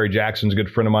 Bishop Harry Jackson's a good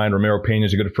friend of mine. Romero Pena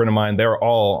is a good friend of mine. They're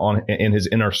all in his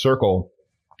inner circle.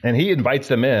 And he invites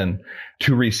them in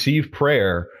to receive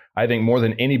prayer, I think, more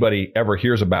than anybody ever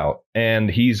hears about. And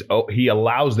he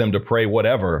allows them to pray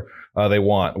whatever they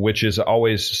want, which is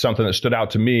always something that stood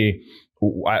out to me.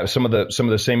 Some of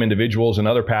the same individuals and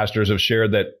other pastors have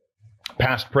shared that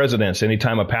past presidents,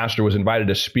 anytime a pastor was invited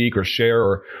to speak or share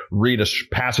or read a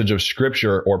passage of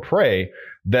scripture or pray,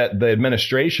 that the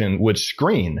administration would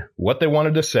screen what they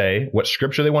wanted to say, what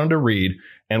scripture they wanted to read,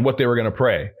 and what they were going to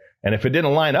pray. And if it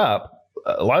didn't line up,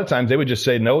 a lot of times they would just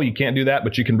say, no, you can't do that,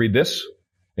 but you can read this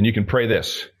and you can pray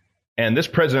this. And this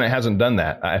president hasn't done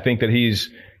that. I think that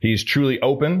he's truly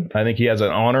open. I think he has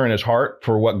an honor in his heart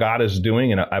for what God is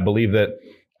doing. And I believe that,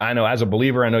 I know as a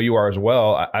believer, I know you are as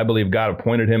well, I believe God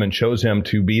appointed him and chose him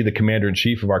to be the commander in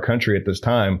chief of our country at this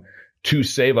time to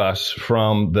save us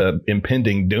from the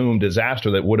impending doom disaster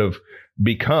that would have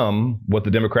become what the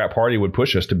Democrat Party would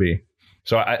push us to be.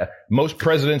 So most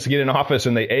presidents get in office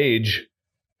and they age.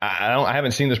 I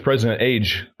haven't seen this president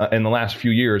age in the last few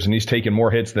years, and he's taken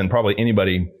more hits than probably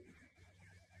anybody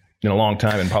in a long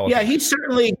time in politics. Yeah, he's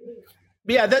certainly.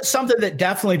 Yeah, that's something that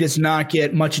definitely does not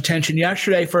get much attention.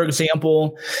 Yesterday, for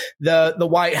example, the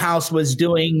White House was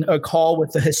doing a call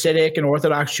with the Hasidic and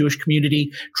Orthodox Jewish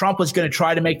community. Trump was going to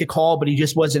try to make the call, but he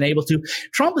just wasn't able to.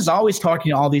 Trump is always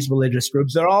talking to all these religious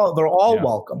groups. They're all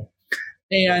welcome.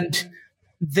 And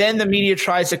then the media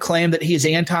tries to claim that he's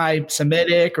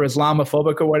anti-Semitic or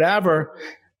Islamophobic or whatever.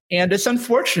 And it's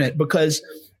unfortunate because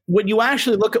when you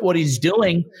actually look at what he's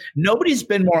doing, nobody's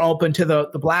been more open to the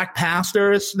black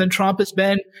pastors than Trump has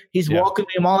been. He's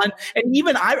welcoming them all in. And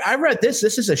even I read this.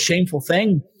 This is a shameful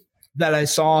thing that I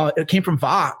saw. It came from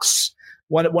Vox.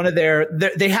 One of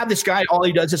they have this guy. All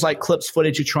he does is like clips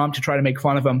footage of Trump to try to make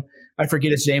fun of him. I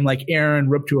forget his name, like Aaron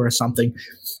Ruptu or something.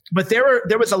 But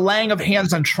there was a laying of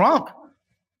hands on Trump.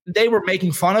 They were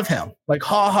making fun of him, like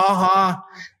ha ha ha.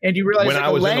 And you realize when I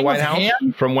was in the White House,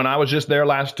 from when I was just there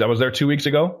I was there 2 weeks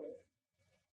ago.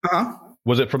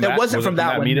 Was it from that? It wasn't from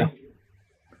that meeting? No.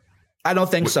 I don't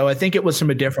think so. I think it was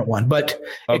from a different one, but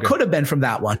it could have been from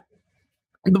that one.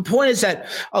 The point is that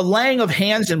a laying of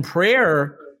hands in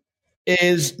prayer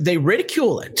is they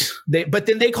ridicule it. But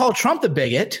then they call Trump the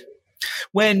bigot.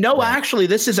 When actually,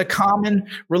 this is a common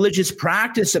religious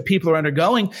practice that people are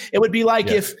undergoing. It would be like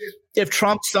if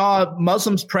Trump saw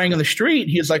Muslims praying on the street,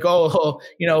 he was like,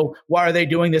 why are they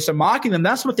doing this and mocking them?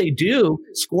 That's what they do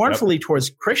scornfully towards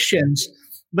Christians.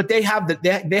 But they have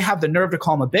the nerve to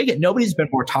call him a bigot. Nobody's been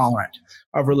more tolerant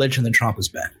of religion than Trump has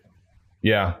been.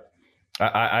 Yeah,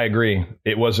 I agree.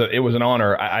 It was an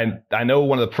honor. I know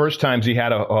one of the first times he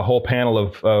had a whole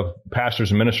panel of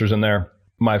pastors and ministers in there.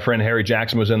 My friend Harry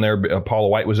Jackson was in there. Paula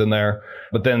White was in there.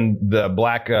 But then the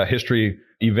Black History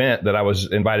event that I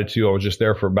was invited to, I was just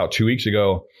there for about 2 weeks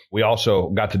ago. We also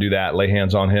got to do that, lay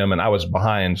hands on him. And I was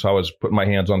behind, so I was putting my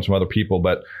hands on some other people.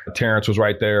 But Terrence was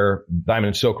right there, Diamond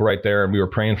and Silk were right there, and we were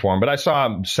praying for him. But I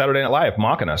saw Saturday Night Live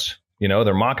mocking us.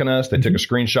 They're mocking us. They took a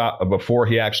screenshot of before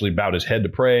he actually bowed his head to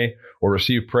pray or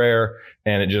receive prayer.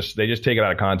 And they just take it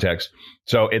out of context.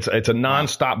 So it's a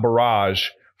nonstop barrage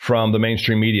from the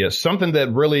mainstream media. Something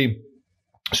that really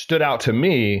stood out to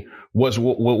me was,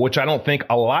 which I don't think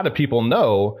a lot of people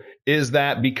know, is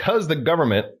that because the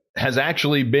government has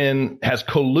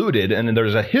colluded, and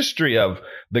there's a history of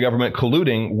the government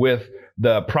colluding with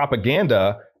the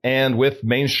propaganda and with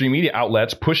mainstream media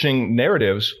outlets pushing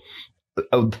narratives,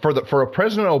 for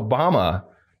President Obama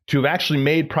to have actually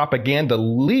made propaganda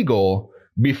legal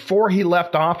before he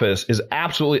left office is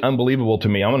absolutely unbelievable to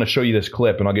me. I'm going to show you this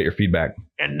clip and I'll get your feedback.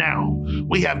 And now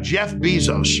we have Jeff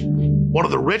Bezos, one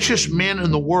of the richest men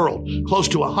in the world, close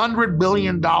to $100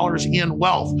 billion in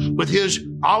wealth with his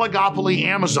oligopoly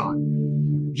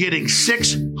Amazon, getting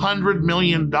 $600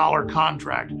 million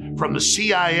contract from the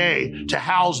CIA to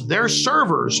house their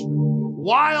servers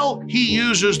while he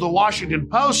uses the Washington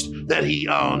Post that he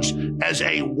owns as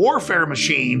a warfare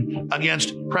machine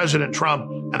against President Trump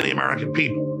and the American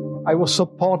people. I was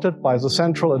supported by the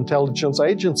Central Intelligence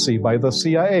Agency, by the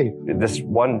CIA. This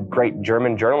one great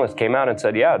German journalist came out and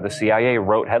said, the CIA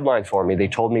wrote headlines for me. They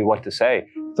told me what to say.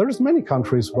 There's many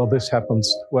countries where this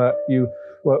happens, where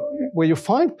you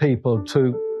find people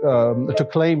to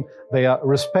claim they are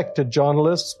respected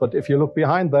journalists, but if you look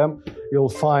behind them, you'll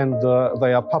find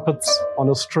they are puppets on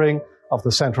a string of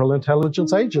the Central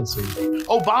Intelligence Agency.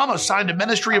 Obama signed a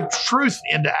Ministry of Truth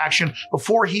into action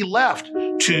before he left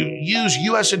to use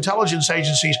U.S. intelligence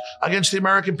agencies against the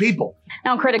American people.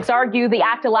 Now, critics argue the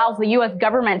act allows the U.S.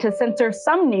 government to censor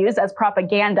some news as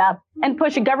propaganda and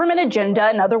push a government agenda,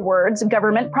 in other words,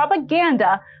 government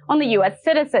propaganda, on the U.S.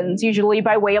 citizens, usually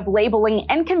by way of labeling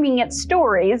inconvenient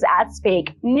stories as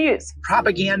fake news.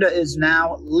 Propaganda is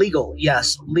now legal.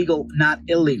 Yes, legal, not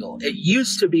illegal. It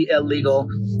used to be illegal,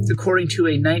 according to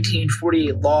a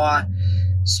 1948 law,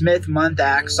 Smith-Mundt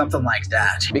Act, something like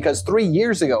that. Because 3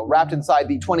 years ago, wrapped inside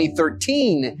the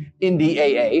 2013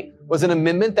 NDAA, was an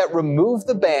amendment that removed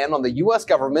the ban on the U.S.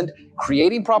 government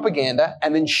creating propaganda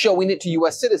and then showing it to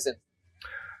U.S. citizens.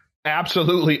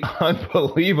 Absolutely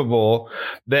unbelievable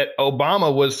that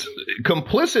Obama was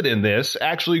complicit in this,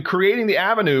 actually creating the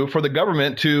avenue for the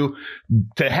government to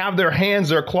have their hands,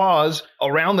 their claws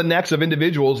around the necks of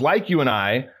individuals like you and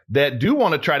I that do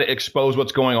want to try to expose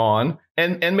what's going on,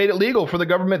 and made it legal for the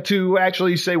government to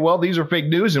actually say, well, these are fake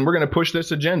news and we're going to push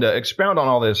this agenda. Expound on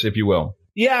all this, if you will.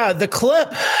 Yeah, the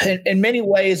clip in many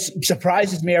ways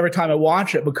surprises me every time I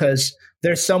watch it because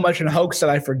there's so much in hoax that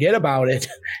I forget about it.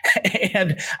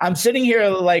 And I'm sitting here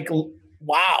like,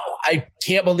 wow, I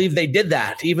can't believe they did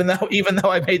that, even though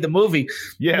I made the movie.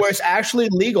 Yes. Where it's actually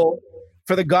legal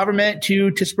for the government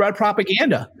to spread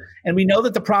propaganda. And we know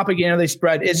that the propaganda they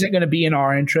spread isn't going to be in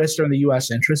our interest or in the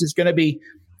U.S. interest. It's going to be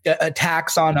a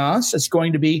tax on us. It's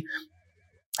going to be,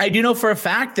 I do know for a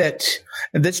fact that,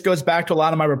 and this goes back to a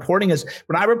lot of my reporting, is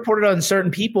when I reported on certain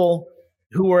people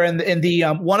who were in the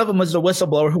one of them was the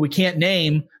whistleblower who we can't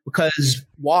name because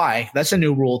why? That's a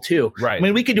new rule too. Right. I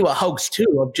mean, we could do a hoax too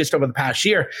of just over the past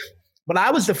year, but I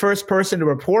was the first person to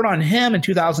report on him in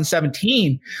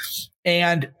 2017,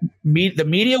 and the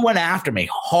media went after me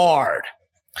hard,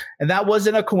 and that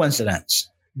wasn't a coincidence.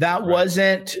 That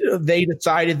wasn't, they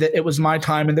decided that it was my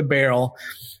time in the barrel.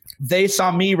 They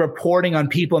saw me reporting on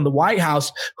people in the White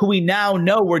House who we now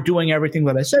know were doing everything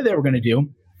that I said they were going to do.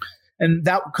 And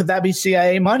could that be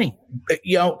CIA money?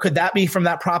 Could that be from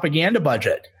that propaganda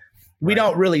budget? We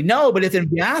don't really know, but if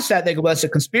they ask that, they go, well, that's a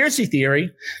conspiracy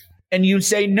theory. And you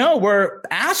say, no, we're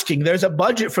asking, there's a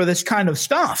budget for this kind of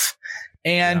stuff.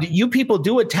 And you people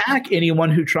do attack anyone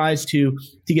who tries to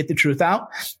get the truth out.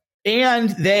 And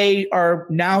they are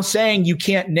now saying you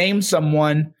can't name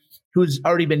someone who's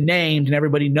already been named and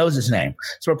everybody knows his name.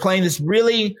 So we're playing this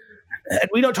really, and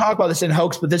we don't talk about this in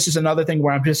hoax, but this is another thing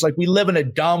where I'm just like, we live in a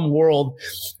dumb world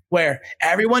where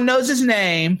everyone knows his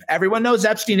name. Everyone knows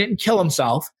Epstein didn't kill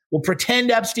himself. We'll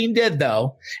pretend Epstein did,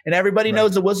 though. And everybody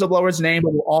knows the whistleblower's name,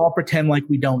 but we'll all pretend like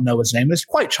we don't know his name. It's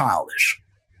quite childish.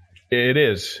 It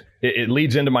is. It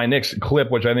leads into my next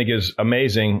clip, which I think is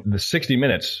amazing. The 60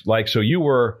 Minutes. Like, so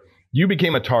you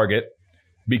became a target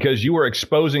because you were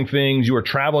exposing things. You were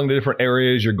traveling to different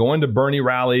areas. You're going to Bernie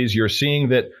rallies. You're seeing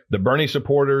that the Bernie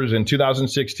supporters in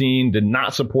 2016 did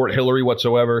not support Hillary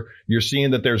whatsoever. You're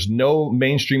seeing that there's no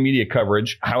mainstream media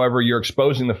coverage. However, you're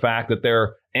exposing the fact that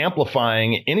they're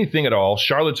amplifying anything at all.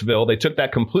 Charlottesville, they took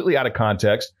that completely out of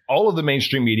context. All of the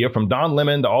mainstream media, from Don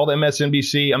Lemon to all the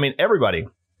MSNBC, I mean, everybody.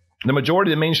 The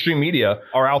majority of the mainstream media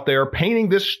are out there painting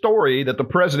this story that the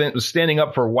president is standing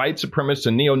up for white supremacists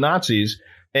and neo-Nazis,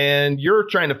 and you're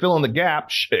trying to fill in the gap,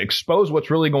 expose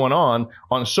what's really going on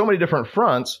so many different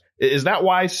fronts. Is that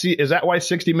why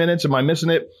 60 Minutes? Am I missing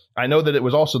it? I know that it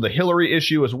was also the Hillary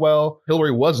issue as well.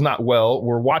 Hillary was not well.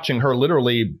 We're watching her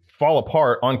literally fall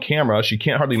apart on camera. She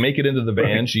can't hardly make it into the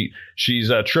van.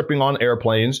 She's tripping on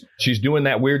airplanes. She's doing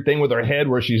that weird thing with her head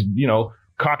where she's,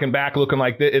 cocking back looking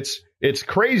like this. It's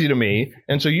crazy to me.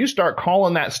 And so you start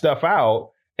calling that stuff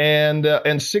out,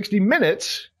 and 60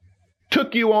 Minutes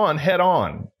took you on head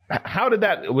on. How did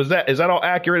is that all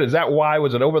accurate? Is that why?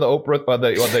 Was it over the Oprah, or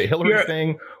the Hillary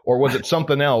thing, or was it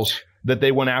something else that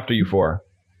they went after you for?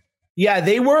 Yeah,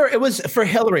 it was for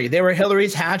Hillary. They were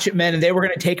Hillary's hatchet men, and they were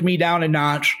going to take me down a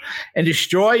notch and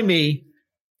destroy me.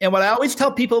 And what I always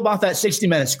tell people about that 60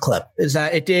 Minutes clip is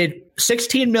that it did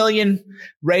 16 million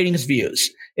ratings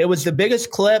views. It was the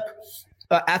biggest clip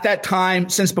at that time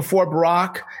since before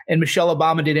Barack and Michelle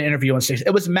Obama did an interview on 60.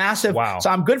 It was massive. Wow.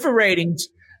 So I'm good for ratings.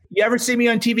 You ever see me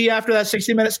on TV after that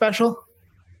 60 Minute special?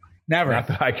 Never. Not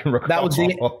that I can recall. That was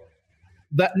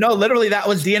literally that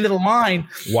was the end of the line.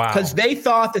 Wow. Because they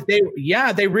thought that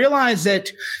they realized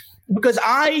that, because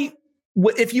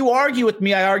if you argue with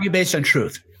me, I argue based on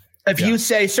truth. If you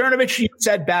say, Cernovich, you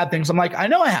said bad things, I'm like, I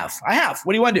know I have.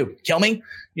 What do you want to do? Kill me?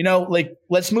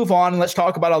 Let's move on and let's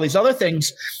talk about all these other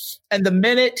things. And the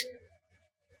minute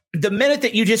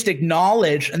that you just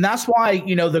acknowledge, and that's why,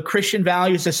 the Christian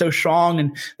values are so strong,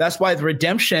 and that's why the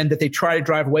redemption that they try to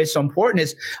drive away is so important,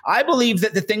 is I believe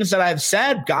that the things that I've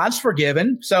said, God's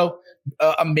forgiven. So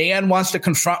a man wants to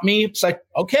confront me. It's like,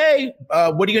 okay,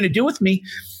 what are you going to do with me?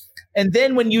 And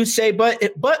then when you say, but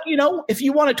if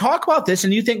you want to talk about this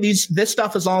and you think this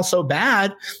stuff is all so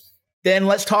bad, then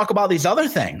let's talk about these other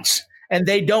things. And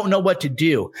they don't know what to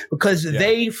do because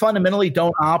they fundamentally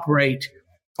don't operate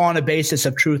on a basis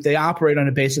of truth. They operate on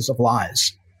a basis of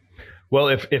lies. Well,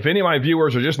 if any of my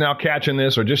viewers are just now catching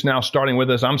this or just now starting with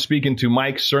us, I'm speaking to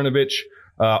Mike Cernovich,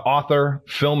 author,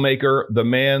 filmmaker, the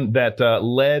man that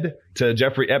led to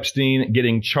Jeffrey Epstein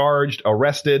getting charged,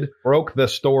 arrested, broke the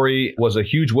story, was a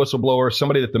huge whistleblower,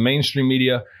 somebody that the mainstream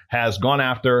media has gone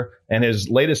after. And his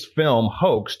latest film,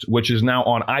 Hoaxed, which is now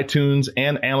on iTunes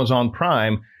and Amazon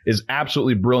Prime, is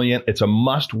absolutely brilliant. It's a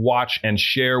must watch and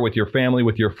share with your family,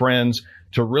 with your friends,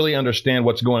 to really understand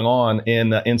what's going on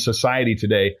in society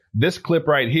today. This clip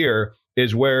right here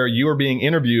is where you are being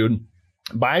interviewed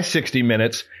by 60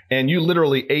 Minutes, and you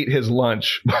literally ate his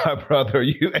lunch, my brother.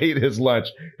 You ate his lunch.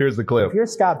 Here's the clip. If you're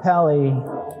Scott Pelley,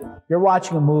 you're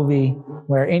watching a movie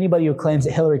where anybody who claims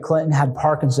that Hillary Clinton had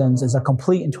Parkinson's is a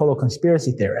complete and total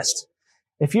conspiracy theorist.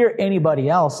 If you're anybody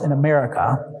else in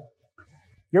America,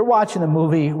 you're watching a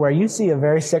movie where you see a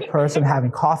very sick person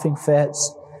having coughing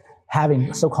fits,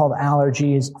 having so-called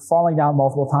allergies, falling down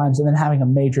multiple times, and then having a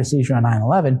major seizure on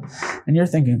 9/11. And you're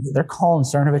thinking, they're calling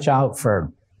Cernovich out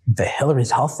for the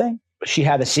Hillary's health thing? She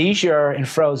had a seizure and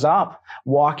froze up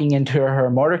walking into her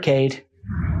motorcade.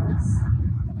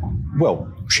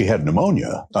 Well, she had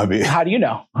pneumonia. I mean, how do you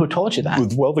know? Who told you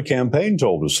that? Well, the campaign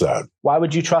told us that. Why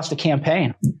would you trust a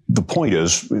campaign? The point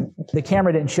is, the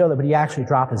camera didn't show that, but he actually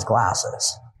dropped his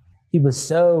glasses. He was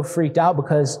so freaked out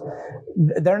because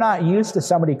they're not used to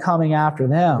somebody coming after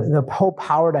them. The whole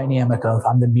power dynamic of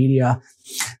I'm the media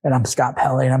and I'm Scott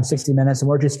Pelley and I'm 60 Minutes and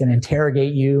we're just going to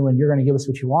interrogate you and you're going to give us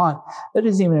what you want. That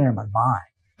doesn't even enter my mind.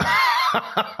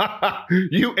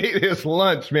 You ate his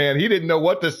lunch, man. He didn't know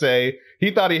what to say.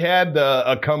 He thought he had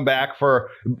a comeback for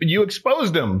you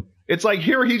exposed him. It's like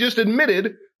here he just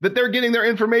admitted that they're getting their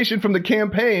information from the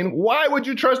campaign. Why would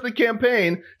you trust the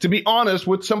campaign to be honest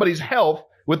with somebody's health,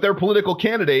 with their political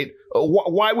candidate?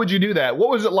 Why would you do that?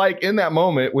 What was it like in that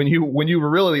moment when you were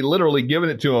really literally giving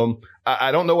it to him?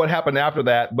 I don't know what happened after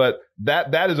that, but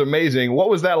that is amazing. What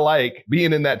was that like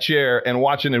being in that chair and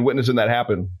watching and witnessing that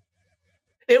happen?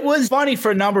 It was funny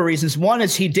for a number of reasons. One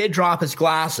is he did drop his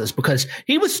glasses because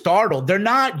he was startled. They're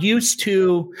not used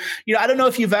to, I don't know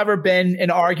if you've ever been in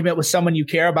an argument with someone you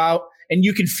care about and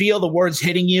you can feel the words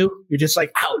hitting you. You're just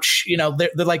like, ouch, they're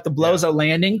like the blows are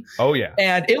landing. Oh, yeah.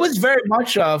 And it was very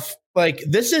much of like,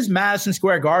 this is Madison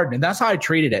Square Garden. And that's how I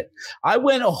treated it. I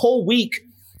went a whole week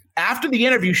after the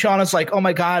interview. Shauna's like, oh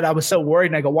my God, I was so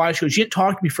worried. And I go, why? She goes, you didn't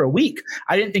talk to me for a week.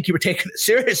 I didn't think you were taking it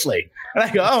seriously. And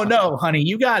I go, oh no, honey,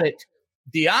 you got it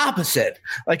the opposite.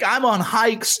 Like I'm on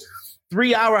hikes,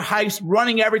 3-hour hikes,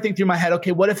 running everything through my head.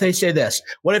 Okay, what if they say this?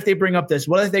 What if they bring up this?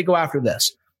 What if they go after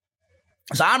this?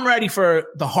 So I'm ready for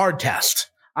the hard test.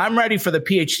 I'm ready for the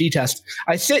PhD test.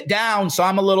 I sit down, so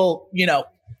I'm a little,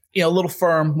 a little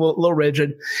firm, a little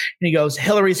rigid. And he goes,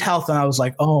 Hillary's health. And I was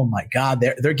like, oh my God,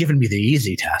 they're giving me the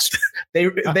easy test. They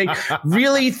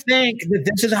really think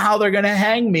that this is how they're going to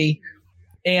hang me.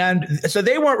 And so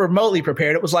they weren't remotely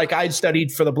prepared. It was like I'd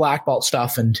studied for the black belt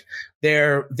stuff and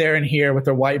they're in here with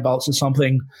their white belts or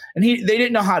something. And they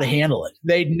didn't know how to handle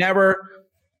it.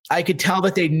 I could tell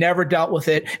that they'd never dealt with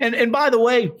it. And by the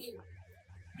way,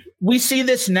 we see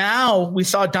this now. We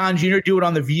saw Don Jr. do it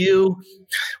on The View.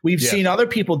 We've seen other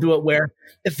people do it where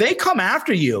if they come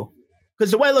after you,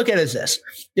 because the way I look at it is this,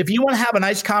 if you want to have a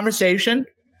nice conversation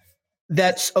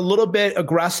that's a little bit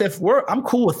aggressive, I'm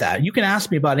cool with that. You can ask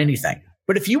me about anything.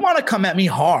 But if you want to come at me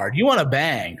hard, you want to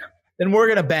bang, then we're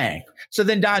going to bang. So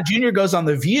then Don Jr. goes on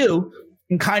The View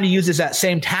and kind of uses that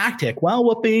same tactic. Well,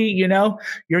 Whoopi,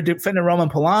 you're defending Roman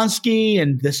Polanski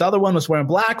and this other one was wearing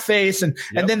blackface. And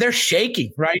then they're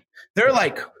shaking, right? They're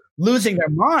like losing their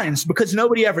minds because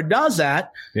nobody ever does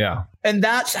that. Yeah. And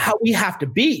that's how we have to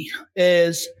be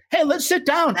is, hey, let's sit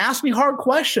down. Ask me hard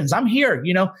questions. I'm here,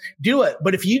 do it.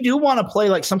 But if you do want to play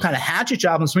like some kind of hatchet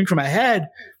job and swing for my head,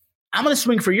 I'm going to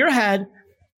swing for your head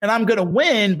and I'm going to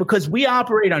win because we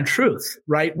operate on truth,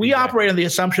 right? We operate on the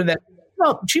assumption that,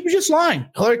 no, she was just lying.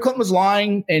 Hillary Clinton was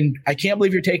lying and I can't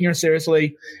believe you're taking her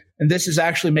seriously. And this is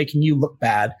actually making you look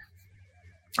bad.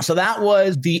 So that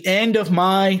was the end of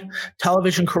my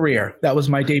television career. That was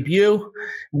my debut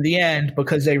in the end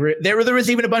because there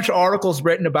was even a bunch of articles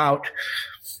written about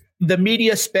the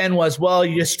media spin was, well,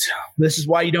 this is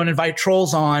why you don't invite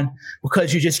trolls on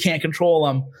because you just can't control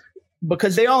them.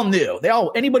 Because they all knew.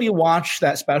 Anybody who watched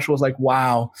that special was like,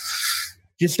 wow,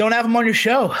 just don't have him on your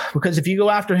show. Because if you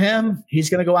go after him, he's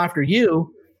going to go after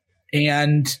you.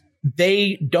 And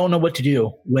they don't know what to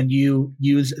do when you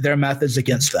use their methods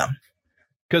against them.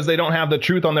 because they don't have the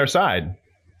truth on their side.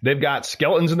 They've got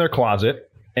skeletons in their closet.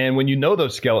 And when you know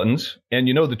those skeletons and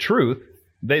you know the truth,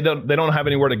 they don't have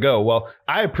anywhere to go. Well,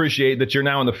 I appreciate that you're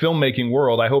now in the filmmaking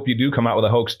world. I hope you do come out with a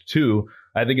hoax too.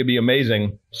 I think it'd be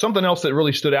amazing. Something else that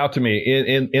really stood out to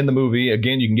me in the movie,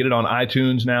 again, you can get it on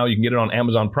iTunes now. You can get it on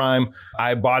Amazon Prime.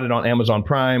 I bought it on Amazon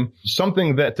Prime.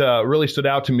 Something that really stood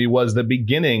out to me was the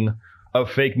beginning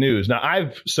of fake news. Now,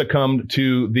 I've succumbed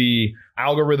to the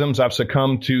algorithms. I've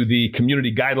succumbed to the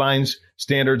community guidelines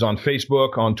standards on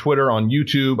Facebook, on Twitter, on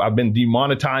YouTube. I've been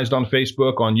demonetized on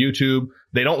Facebook, on YouTube.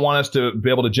 They don't want us to be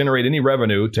able to generate any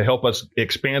revenue to help us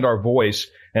expand our voice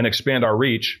and expand our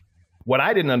reach. What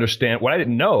I didn't understand, what I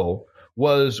didn't know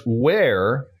was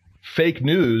where fake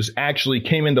news actually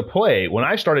came into play. When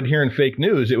I started hearing fake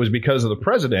news, it was because of the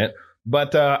president,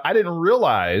 but I didn't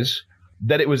realize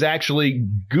that it was actually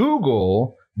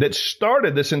Google that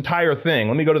started this entire thing.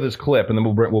 Let me go to this clip and then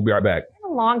we'll be right back.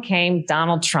 Along came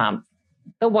Donald Trump,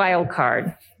 the wild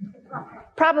card.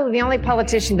 Probably the only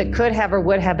politician that could have or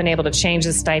would have been able to change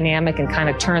this dynamic and kind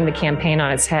of turn the campaign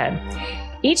on its head.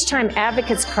 Each time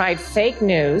advocates cried fake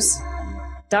news,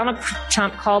 Donald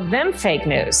Trump called them fake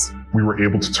news. We were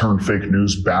able to turn fake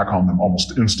news back on them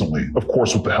almost instantly, of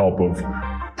course, with the help of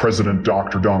President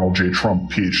Dr. Donald J.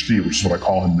 Trump, PhD, which is what I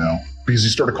call him now, because he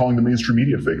started calling the mainstream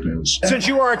media fake news. Since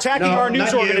you are attacking our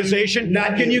news organization,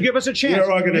 can you give us a chance?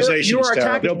 Your organization. You are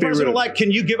attacking President-elect.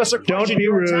 Can you give us a question? Don't be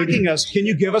rude. You're attacking us. Can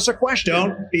you give us a question?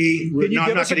 Don't be rude. Can you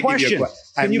give us a question?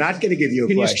 I'm not going to give you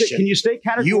a question. Can you state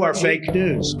categorically? You are fake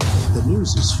news. The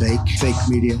news is fake. Fake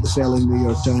media. The failing New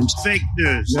York Times. Fake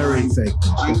news. Very fake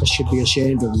news. They should be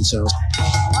ashamed of themselves.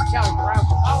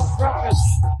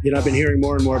 You know, I've been hearing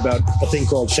more and more about a thing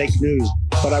called fake news,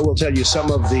 but I will tell you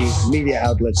some of the media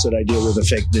outlets that I deal with are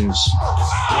fake news.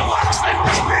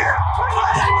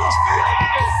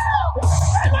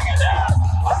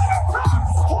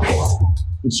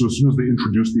 And so as soon as they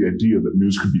introduced the idea that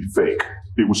news could be fake,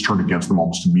 it was turned against them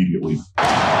almost immediately.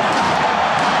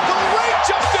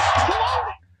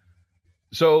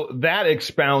 So that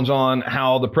expounds on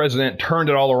how the president turned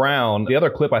it all around. The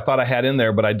other clip I thought I had in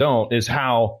there, but I don't, is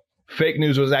how fake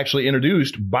news was actually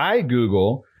introduced by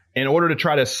Google in order to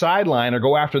try to sideline or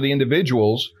go after the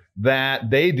individuals that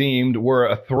they deemed were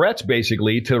a threat,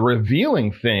 basically, to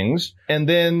revealing things and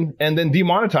then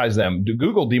demonetize them.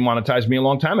 Google demonetized me a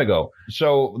long time ago.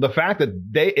 So the fact that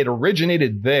it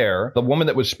originated there, the woman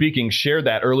that was speaking shared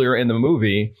that earlier in the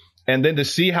movie. And then to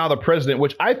see how the president,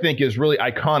 which I think is really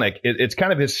iconic, it's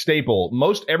kind of his staple.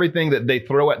 Most everything that they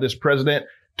throw at this president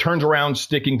turns around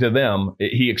sticking to them.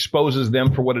 He exposes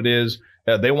them for what it is.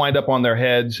 They wind up on their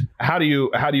heads. How do you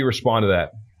respond to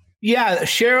that? Yeah,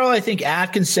 Cheryl, I think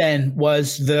Atkinson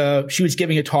she was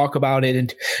giving a talk about it,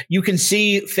 and you can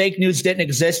see fake news didn't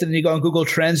exist, and then you go on Google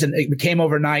Trends and it became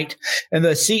overnight. And the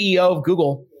CEO of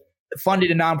Google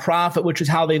funded a nonprofit, which is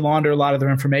how they launder a lot of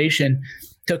their information,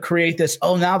 to create this,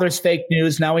 now there's fake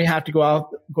news. Now we have to go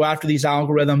after these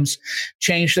algorithms,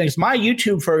 change things. My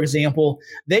YouTube, for example,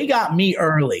 they got me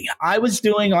early. I was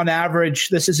doing on average,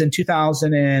 this is in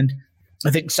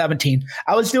 2017,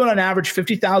 I was doing on average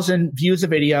 50,000 views a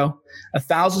video,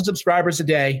 1,000 subscribers a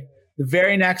day. The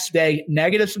very next day,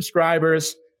 negative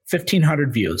subscribers,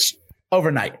 1,500 views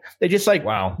overnight. They just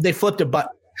they flipped a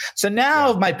button. So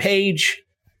now my page,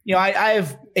 I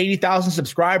have 80,000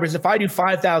 subscribers. If I do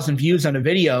 5,000 views on a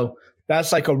video,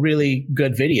 that's like a really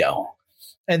good video.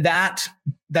 And that's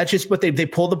just what they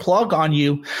pull the plug on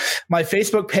you. My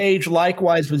Facebook page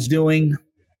likewise was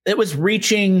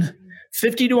reaching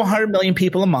 50 to 100 million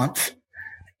people a month.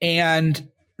 And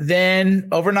then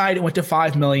overnight it went to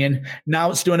 5 million.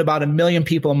 Now it's doing about 1 million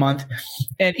people a month.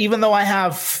 And even though I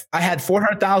had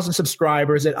 400,000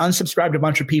 subscribers, it unsubscribed a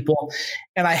bunch of people,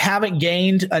 and I haven't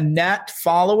gained a net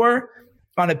follower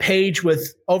on a page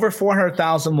with over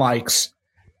 400,000 likes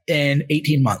in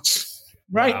 18 months.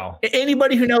 Right. Wow.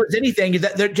 Anybody who knows anything,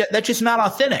 that's just not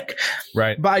authentic.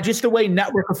 Right. By just the way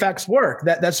network effects work.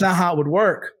 That's not how it would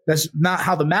work. That's not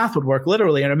how the math would work,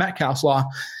 literally, under Metcalfe's law.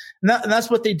 And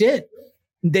that's what they did.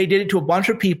 They did it to a bunch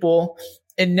of people.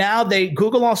 And now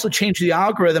Google also changed the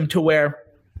algorithm to where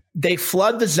they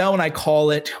flood the zone, I call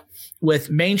it,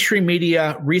 with mainstream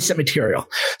media recent material.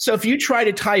 So if you try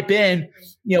to type in,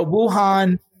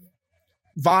 Wuhan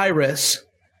virus,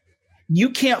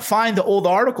 you can't find the old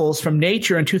articles from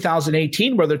Nature in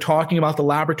 2018 where they're talking about the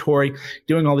laboratory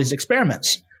doing all these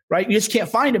experiments, right? You just can't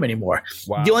find them anymore.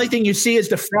 Wow. The only thing you see is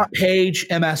the front page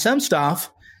MSM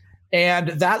stuff. And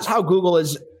that's how Google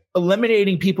is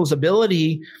eliminating people's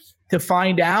ability to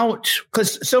find out.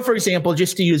 So for example,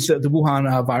 just to use the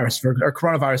Wuhan virus or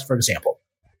coronavirus, for example,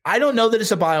 I don't know that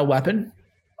it's a bioweapon.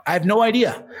 I have no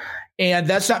idea. And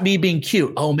that's not me being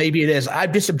cute. Oh, maybe it is. I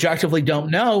just objectively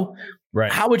don't know.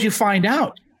 Right. How would you find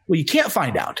out? Well, you can't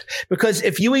find out, because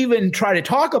if you even try to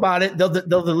talk about it, they'll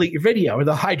delete your video or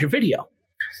they'll hide your video.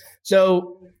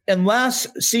 So unless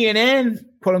CNN,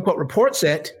 quote unquote, reports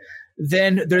it,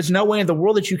 then there's no way in the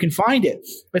world that you can find it.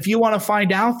 If you want to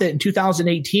find out that in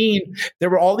 2018, there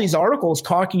were all these articles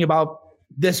talking about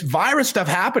this virus stuff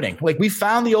happening. Like, we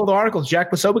found the old articles.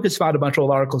 Jack Posobiec has found a bunch of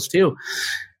old articles too.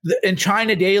 In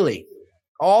China Daily,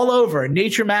 all over,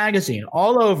 Nature Magazine,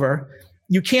 all over.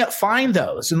 You can't find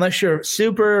those unless you're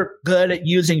super good at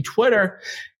using Twitter.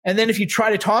 And then if you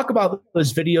try to talk about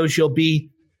those videos, you'll be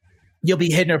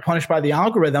hidden or punished by the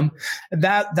algorithm. And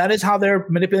that is how they're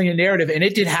manipulating the narrative. And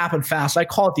it did happen fast. I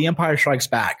call it the Empire Strikes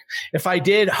Back. If I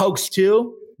did Hoax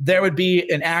 2, there would be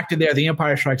an act in there, the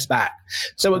Empire Strikes Back.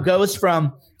 So it goes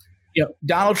from,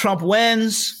 Donald Trump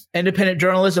wins, independent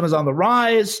journalism is on the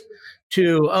rise,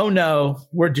 to, oh no,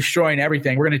 we're destroying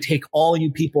everything. We're going to take all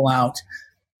you people out.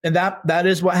 And that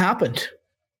is what happened.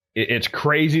 It's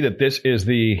crazy that this is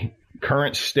the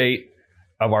current state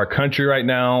of our country right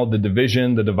now, the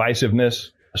division, the divisiveness,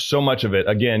 so much of it.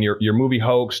 Again, your movie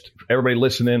Hoaxed, everybody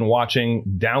listening, watching,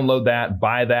 download that,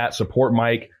 buy that, support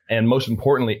Mike, and most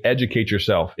importantly, educate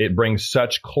yourself. It brings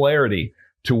such clarity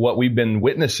to what we've been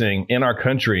witnessing in our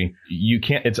country.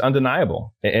 It's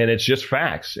undeniable, and it's just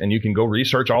facts, and you can go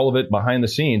research all of it behind the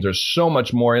scenes. There's so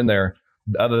much more in there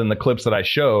other than the clips that I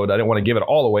showed. I didn't want to give it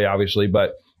all away, obviously,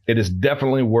 but it is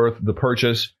definitely worth the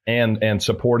purchase and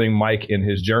supporting Mike in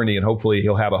his journey. And hopefully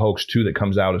he'll have a Hoax 2 that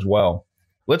comes out as well.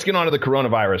 Let's get on to the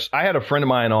coronavirus. I had a friend of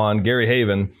mine on, Gary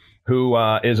Haven, who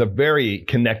is a very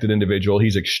connected individual.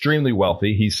 He's extremely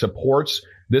wealthy. He supports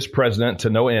this president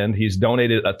to no end. He's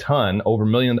donated a ton, over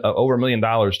 $1 million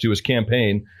to his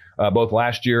campaign, both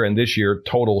last year and this year,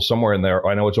 total somewhere in there.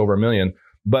 I know it's over $1 million.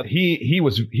 But he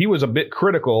was a bit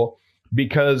critical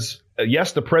because,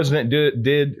 yes, the president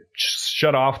did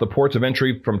shut off the ports of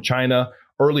entry from China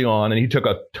early on, and he took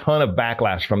a ton of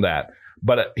backlash from that.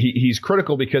 But he's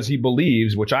critical because he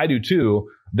believes, which I do too,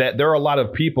 that there are a lot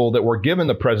of people that were giving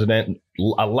the president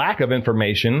a lack of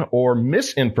information or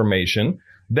misinformation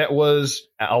that was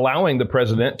allowing the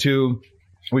president to.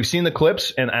 We've seen the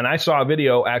clips, and I saw a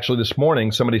video actually this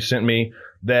morning. Somebody sent me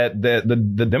that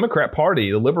the Democrat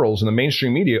Party, the liberals, and the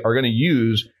mainstream media are going to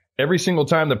use every single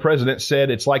time the president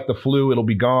said it's like the flu, it'll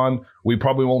be gone. We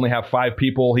probably only have 5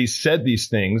 people. He said these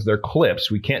things. They're clips.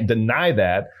 We can't deny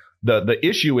that. The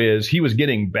issue is he was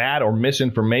getting bad or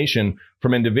misinformation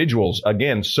from individuals.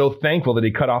 Again, so thankful that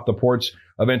he cut off the ports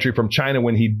of entry from China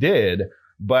when he did.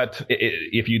 But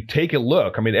if you take a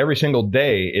look, I mean, every single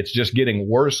day, it's just getting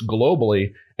worse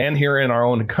globally. And here in our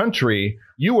own country,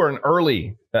 you were an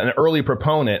early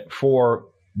proponent for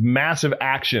massive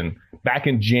action back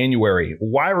in January.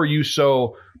 Why were you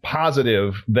so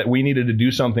positive that we needed to do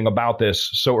something about this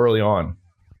so early on?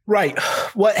 Right.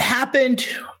 What happened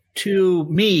to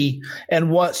me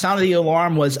and what sounded the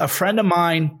alarm was a friend of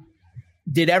mine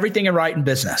did everything right in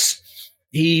business.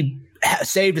 He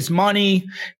saved his money,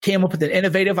 came up with an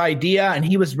innovative idea, and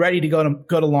he was ready to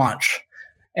go to launch.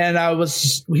 And he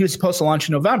was supposed to launch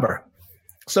in November.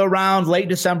 So around late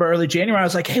December, early January, I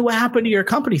was like, hey, what happened to your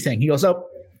company thing? He goes, oh,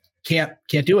 can't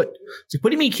do it. I was like, what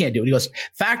do you mean can't do it? He goes,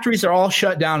 factories are all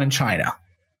shut down in China.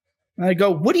 And I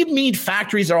go, what do you mean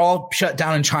factories are all shut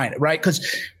down in China, right?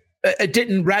 Because it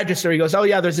didn't register. He goes, oh,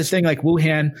 yeah, there's this thing like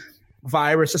Wuhan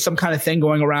virus or some kind of thing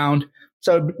going around.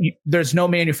 So there's no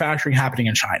manufacturing happening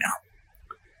in China.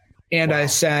 And wow. I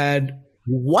said,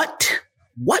 what?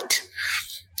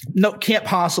 No, can't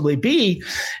possibly be.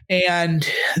 And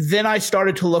then I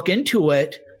started to look into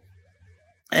it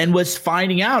and was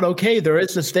finding out, okay, there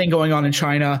is this thing going on in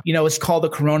China. It's called the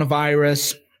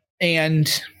coronavirus.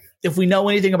 And if we know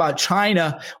anything about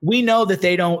China, we know that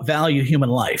they don't value human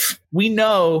life. We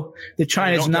know that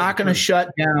China is not going to shut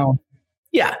down.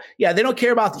 Yeah, they don't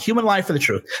care about the human life or the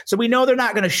truth. So we know they're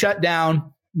not going to shut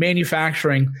down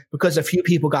manufacturing because a few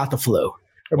people got the flu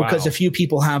or because a few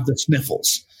people have the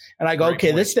sniffles. And I go,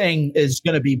 okay, this thing is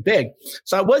going to be big.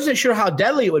 So I wasn't sure how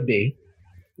deadly it would be,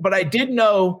 but I did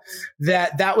know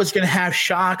that was going to have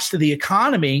shocks to the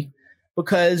economy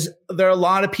because there are a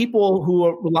lot of people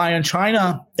who rely on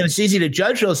China, and it's easy to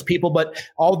judge those people, but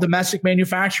all domestic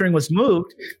manufacturing was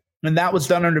moved, and that was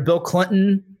done under Bill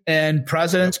Clinton and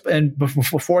presidents and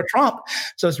before Trump.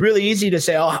 So it's really easy to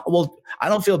say, oh, well, I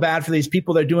don't feel bad for these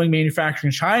people that are doing manufacturing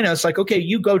in China. It's like, okay,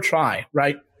 you go try,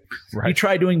 right? You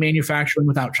try doing manufacturing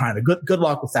without China. Good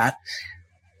luck with that.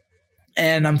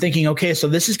 And I'm thinking, okay, so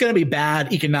this is going to be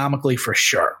bad economically for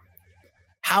sure.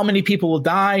 How many people will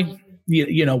die?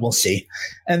 We'll see.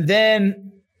 And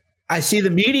then I see the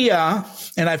media,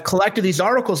 and I've collected these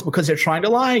articles because they're trying to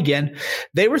lie again.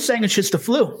 They were saying it's just the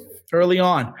flu early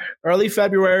on, early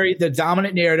February, the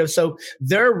dominant narrative. So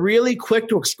they're really quick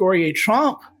to excoriate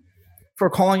Trump for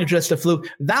calling it just a flu.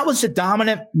 That was the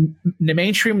dominant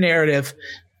mainstream narrative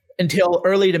until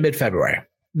early to mid-February.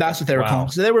 That's what they were calling.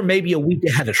 So they were maybe a week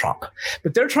ahead of Trump.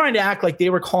 But they're trying to act like they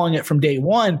were calling it from day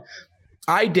one.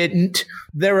 I didn't.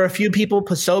 There were a few people,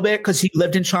 Posobiec, because he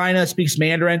lived in China, speaks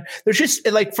Mandarin. There's just,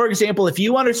 like, for example, if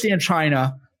you understand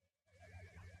China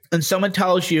and someone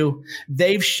tells you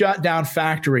they've shut down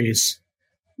factories,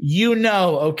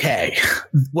 okay,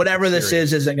 whatever this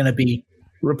isn't going to be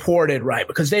reported right,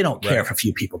 because they don't care if a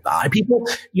few people die. People,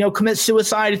 commit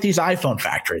suicide at these iPhone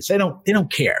factories. They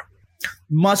don't care.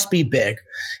 Must be big.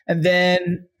 And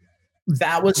then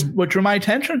that was what drew my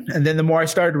attention. And then the more I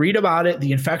started to read about it,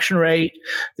 the infection rate,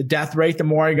 the death rate, the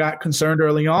more I got concerned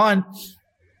early on.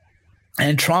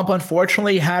 And Trump,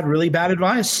 unfortunately, had really bad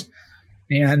advice.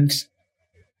 And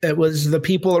it was the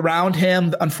people around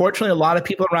him. Unfortunately, a lot of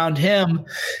people around him,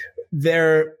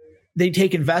 they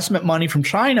take investment money from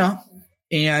China,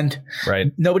 and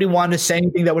nobody wanted to say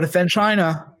anything that would offend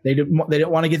China. They didn't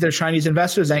want to get their Chinese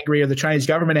investors angry or the Chinese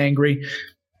government angry.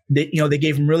 They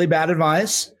gave him really bad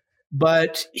advice.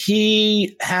 But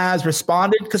he has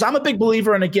responded, because I'm a big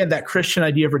believer in, again, that Christian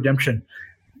idea of redemption.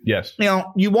 Yes.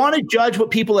 You want to judge what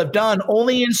people have done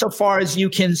only insofar as you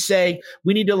can say,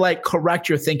 we need to correct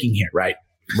your thinking here, right?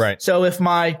 Right. So if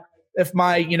my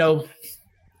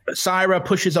Syra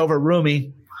pushes over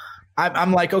Rumi,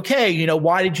 I'm like, okay,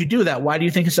 why did you do that? Why do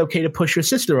you think it's okay to push your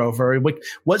sister over?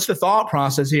 What's the thought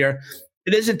process here?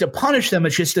 It isn't to punish them.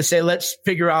 It's just to say, let's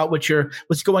figure out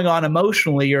what's going on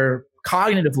emotionally or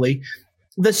cognitively.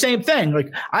 The same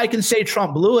thing. I can say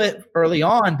Trump blew it early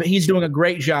on, but he's doing a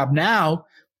great job now.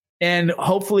 And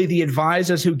hopefully the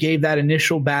advisors who gave that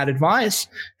initial bad advice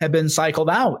have been cycled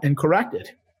out and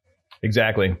corrected.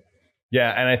 Exactly.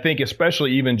 Yeah. And I think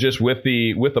especially even just with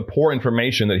the poor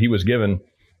information that he was given,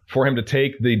 for him to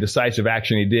take the decisive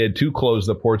action he did to close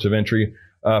the ports of entry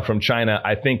from China,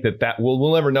 I think that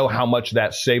we'll never know how much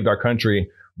that saved our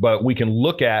country. But we can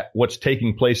look at what's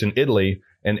taking place in Italy,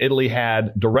 and Italy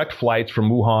had direct flights from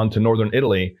Wuhan to northern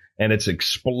Italy, and it's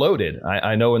exploded.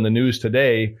 I know in the news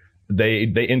today,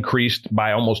 they increased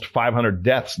by almost 500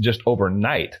 deaths just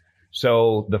overnight.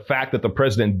 So the fact that the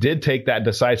president did take that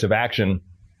decisive action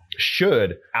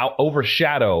should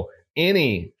overshadow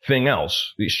anything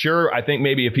else. Sure, I think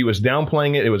maybe if he was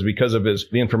downplaying it, it was because of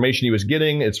the information he was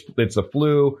getting. It's the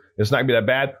flu. It's not gonna be that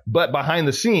bad. But behind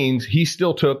the scenes, he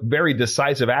still took very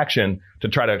decisive action to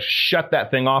try to shut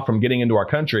that thing off from getting into our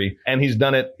country. And he's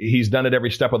done it. He's done it every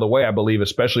step of the way, I believe,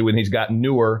 especially when he's got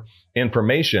newer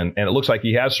information. And it looks like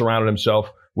he has surrounded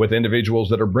himself with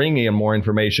individuals that are bringing him more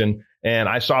information. And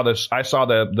I saw this. I saw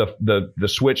the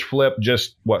switch flip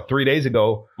just 3 days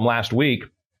ago, last week,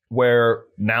 where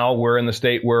now we're in the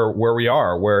state where we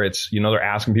are, where it's, they're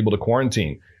asking people to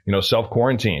quarantine,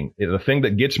 self-quarantine. The thing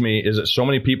that gets me is that so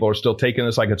many people are still taking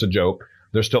this like it's a joke.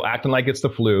 They're still acting like it's the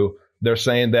flu. They're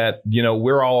saying that,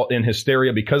 we're all in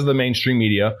hysteria because of the mainstream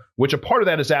media, which a part of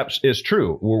that is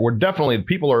true. We're definitely,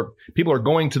 people are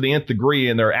going to the nth degree,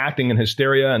 and they're acting in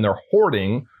hysteria, and they're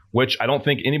hoarding, which I don't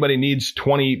think anybody needs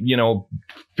 20,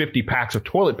 50 packs of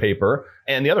toilet paper.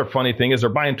 And the other funny thing is they're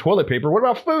buying toilet paper. What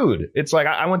about food? It's like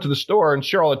I went to the store, and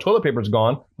sure, all the toilet paper's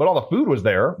gone, but all the food was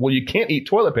there. Well, you can't eat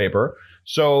toilet paper.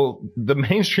 So the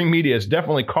mainstream media is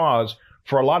definitely cause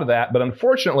for a lot of that. But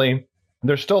unfortunately,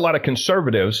 there's still a lot of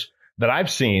conservatives that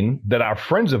I've seen that are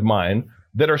friends of mine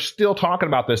that are still talking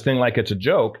about this thing like it's a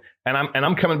joke. And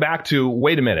I'm coming back to,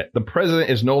 wait a minute. The president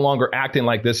is no longer acting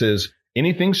like this is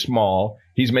anything small.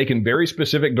 He's making very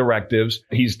specific directives.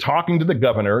 He's talking to the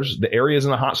governors. The areas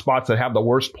in the hot spots that have the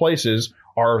worst places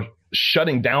are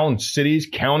shutting down cities,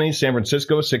 counties. San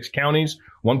Francisco, 6 counties,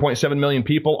 1.7 million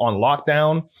people on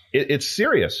lockdown. It's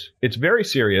serious. It's very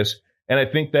serious. And I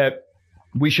think that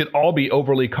we should all be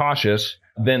overly cautious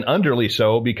than underly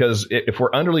so, because if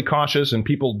we're underly cautious and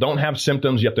people don't have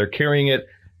symptoms, yet they're carrying it,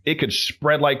 it could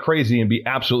spread like crazy and be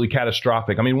absolutely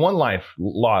catastrophic. I mean, one life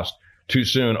lost too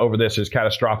soon over this is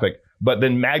catastrophic, but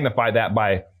then magnify that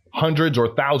by hundreds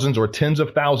or thousands or tens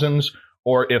of thousands.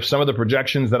 Or if some of the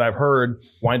projections that I've heard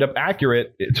wind up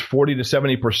accurate, it's 40 to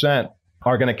 70%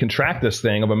 are going to contract this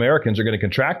thing, of Americans are going to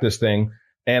contract this thing.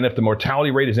 And if the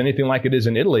mortality rate is anything like it is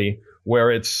in Italy, where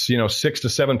it's, 6 to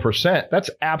 7%, that's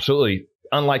absolutely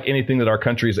unlike anything that our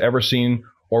country has ever seen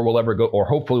or will ever go, or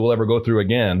hopefully will ever go through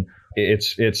again.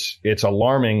 It's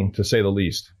alarming, to say the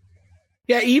least.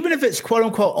 Yeah, even if it's quote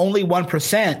unquote only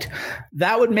 1%,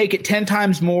 that would make it 10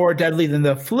 times more deadly than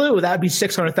the flu. That would be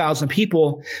 600,000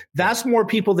 people. That's more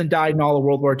people than died in all of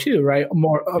World War II, right?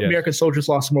 More American soldiers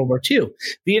lost in World War II.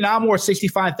 Vietnam War,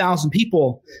 65,000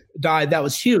 people died. That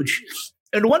was huge.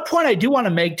 And one point I do want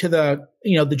to make to the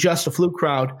Just the Flu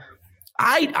crowd,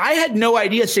 I had no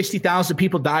idea 60,000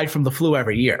 people died from the flu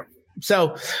every year.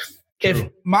 So if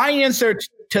my answer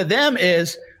to them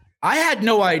is, I had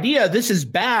no idea this is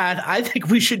bad, I think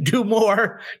we should do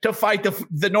more to fight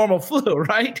the normal flu,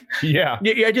 right? Yeah.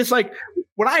 Yeah. Just like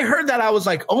when I heard that, I was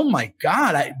like, oh my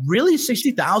God, really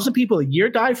 60,000 people a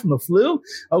year die from the flu?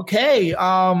 Okay.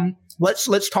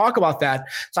 Let's talk about that.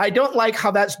 So I don't like how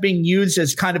that's being used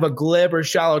as kind of a glib or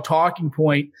shallow talking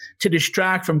point to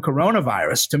distract from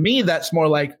coronavirus. To me, that's more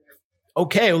like,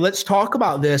 okay, well, let's talk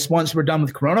about this once we're done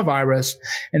with coronavirus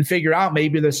and figure out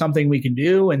maybe there's something we can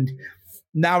do. And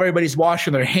now everybody's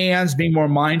washing their hands, being more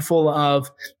mindful of,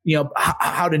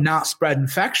 how to not spread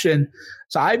infection.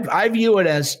 So I view it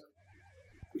as,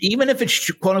 even if it's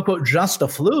quote unquote just a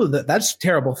flu, that's a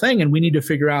terrible thing. And we need to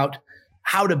figure out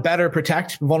how to better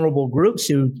protect vulnerable groups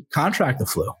who contract the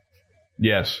flu.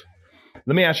 Yes.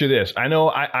 Let me ask you this. I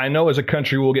know as a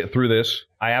country we'll get through this.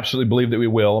 I absolutely believe that we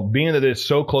will. Being that it's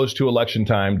so close to election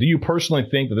time, do you personally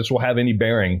think that this will have any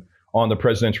bearing on the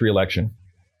president's reelection?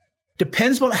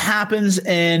 Depends what happens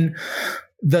in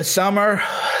the summer.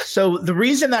 So the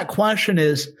reason that question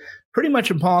is pretty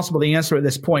much impossible to answer at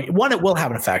this point. One, it will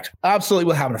have an effect. Absolutely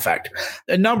will have an effect.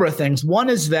 A number of things. One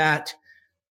is that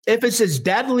if it's as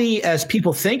deadly as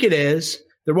people think it is,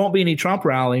 there won't be any Trump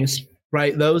rallies,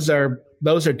 right? Those are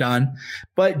done.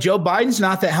 But Joe Biden's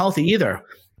not that healthy either.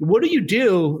 What do you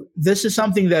do? This is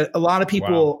something that a lot of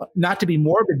people, not to be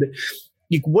morbid, but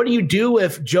what do you do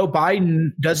if Joe Biden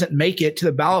doesn't make it to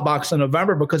the ballot box in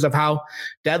November because of how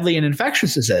deadly and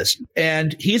infectious this is?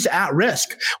 And he's at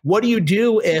risk. What do you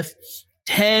do if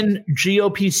 10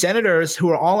 GOP senators who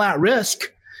are all at risk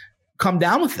come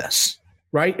down with this,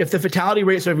 right? If the fatality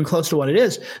rates are even close to what it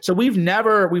is. So we've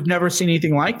never seen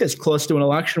anything like this close to an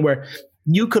election where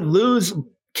you could lose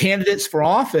candidates for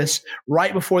office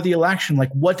right before the election.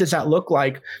 Like, what does that look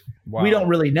like? Wow. We don't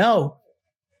really know.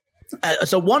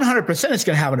 So 100% it's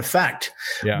going to have an effect.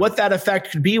 Yeah. What that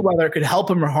effect could be, whether it could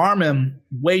help him or harm him,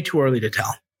 way too early to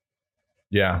tell.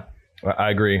 Yeah, I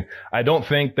agree. I don't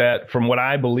think that, from what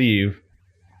I believe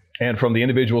and from the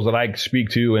individuals that I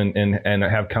speak to and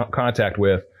have contact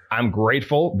with, I'm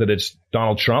grateful that it's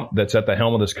Donald Trump that's at the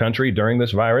helm of this country during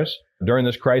this virus, during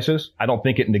this crisis. I don't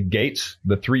think it negates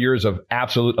the 3 years of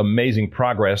absolute amazing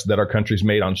progress that our country's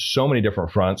made on so many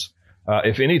different fronts.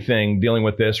 If anything, dealing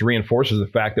with this reinforces the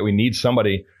fact that we need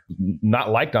somebody not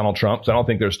like Donald Trump. So I don't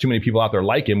think there's too many people out there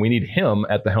like him. We need him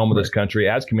at the helm of this country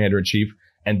as commander in chief,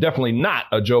 and definitely not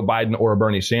a Joe Biden or a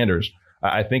Bernie Sanders.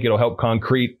 I think it'll help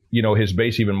concrete, his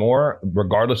base even more,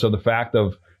 regardless of the fact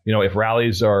of, if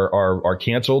rallies are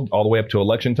canceled all the way up to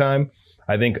election time.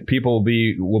 I think people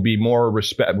will be more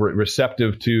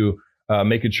receptive to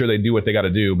making sure they do what they got to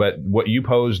do. But what you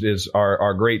posed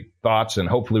are great thoughts, and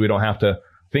hopefully we don't have to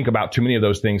think about too many of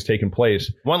those things taking place.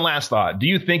 One last thought. Do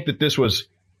you think that this was,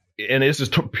 and this is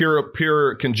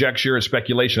pure conjecture and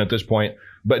speculation at this point,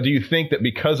 but do you think that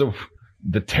because of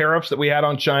the tariffs that we had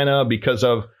on China, because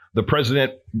of the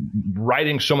president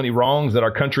righting so many wrongs that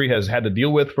our country has had to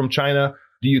deal with from China,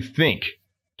 do you think,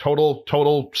 total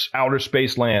outer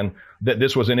space land, that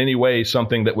this was in any way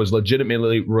something that was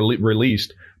legitimately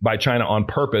released by China on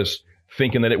purpose,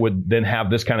 thinking that it would then have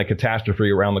this kind of catastrophe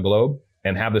around the globe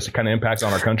and have this kind of impact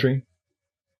on our country?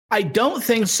 I don't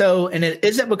think so. And it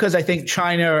isn't because I think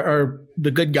China are the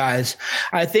good guys.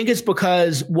 I think it's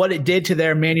because what it did to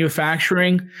their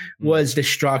manufacturing was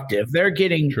destructive. They're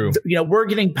getting, we're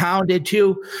getting pounded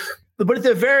too. But at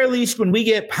the very least, when we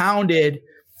get pounded,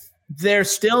 there's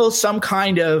still some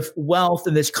kind of wealth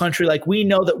in this country. Like, we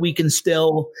know that we can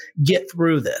still get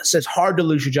through this. It's hard to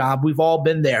lose your job. We've all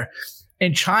been there.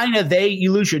 In China,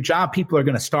 you lose your job, people are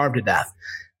going to starve to death.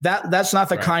 That's not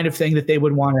the kind of thing that they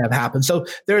would want to have happen. So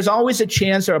there's always a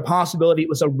chance or a possibility it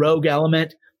was a rogue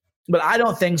element, but I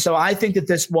don't think so. I think that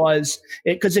this was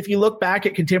it, because if you look back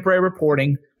at contemporary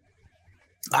reporting,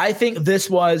 I think this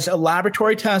was a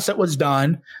laboratory test that was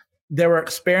done. There were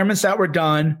experiments that were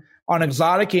done on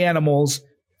exotic animals,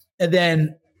 and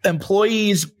then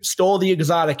employees stole the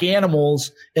exotic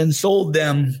animals and sold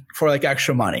them for like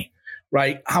extra money.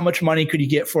 Right? How much money could you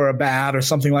get for a bat or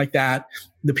something like that?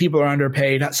 The people are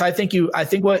underpaid. So I think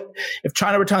if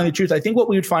China were telling the truth, I think what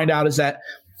we would find out is that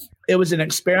it was an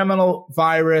experimental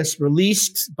virus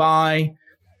released by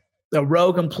a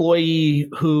rogue employee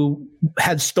who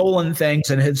had stolen things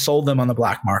and had sold them on the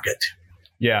black market.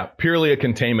 Yeah, purely a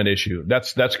containment issue.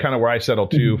 That's kind of where I settle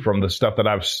too from the stuff that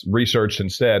I've researched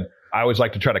and said. I always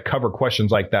like to try to cover questions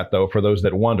like that, though, for those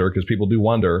that wonder, because people do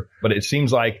wonder. But it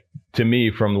seems like, to me,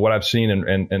 from what I've seen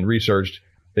and researched,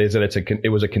 is that it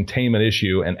was a containment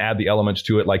issue, and add the elements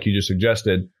to it like you just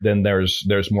suggested, then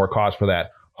there's more cause for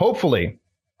that. Hopefully,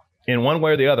 in one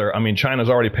way or the other, I mean,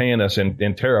 China's already paying us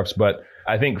in tariffs, but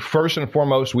I think first and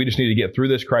foremost, we just need to get through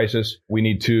this crisis. We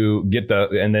need to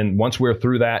and then once we're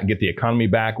through that, get the economy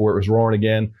back where it was roaring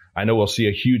again. I know we'll see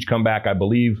a huge comeback. I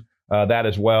believe that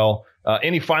as well.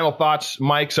 Any final thoughts,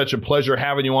 Mike? Such a pleasure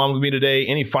having you on with me today.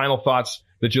 Any final thoughts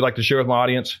that you'd like to share with my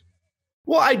audience?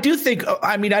 Well, I do think,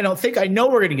 I know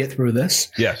we're going to get through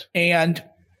this. Yes. And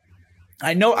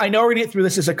I know we're going to get through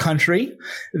this as a country.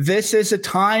 This is a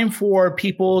time for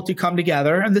people to come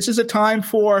together. And this is a time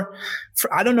for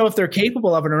I don't know if they're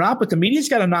capable of it or not, but the media's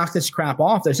got to knock this crap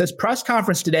off. There's this press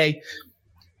conference today,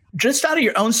 just out of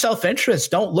your own self-interest.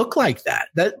 Don't look like that.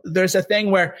 There's a thing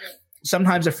where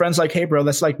sometimes a friend's like, hey, bro,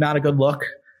 that's like not a good look.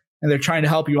 And they're trying to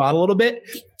help you out a little bit.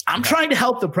 I'm trying to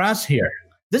help the press here.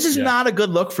 This is not a good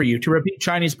look for you to repeat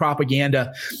Chinese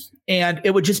propaganda. And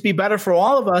it would just be better for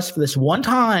all of us for this one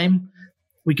time.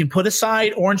 We can put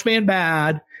aside Orange Man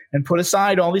Bad and put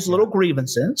aside all these little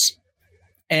grievances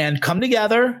and come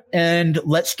together and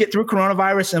let's get through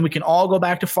coronavirus and we can all go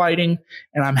back to fighting.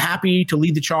 And I'm happy to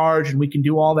lead the charge and we can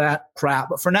do all that crap.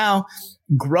 But for now,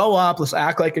 grow up. Let's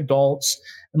act like adults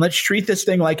and let's treat this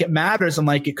thing like it matters and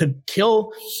like it could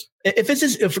kill. If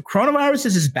coronavirus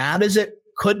is as bad as it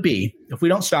could be, if we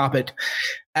don't stop it,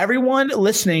 everyone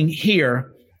listening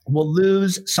here will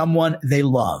lose someone they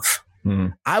love. Mm-hmm.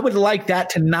 I would like that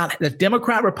to not the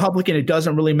Democrat, Republican. It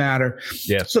doesn't really matter.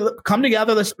 Yes. So come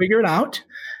together. Let's figure it out.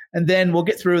 And then we'll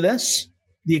get through this.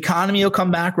 The economy will come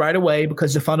back right away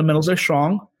because the fundamentals are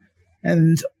strong.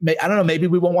 And I don't know, maybe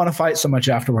we won't want to fight so much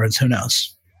afterwards. Who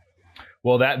knows?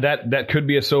 Well, that could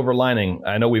be a silver lining.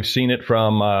 I know we've seen it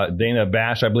from Dana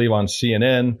Bash, I believe, on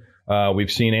CNN.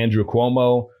 We've seen Andrew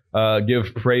Cuomo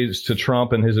give praise to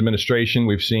Trump and his administration.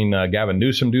 We've seen Gavin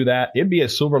Newsom do that. It'd be a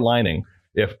silver lining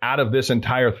if out of this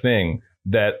entire thing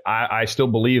that I still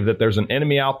believe that there's an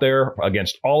enemy out there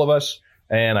against all of us.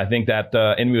 And I think that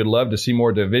enemy would love to see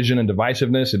more division and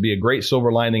divisiveness. It'd be a great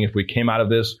silver lining if we came out of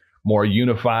this more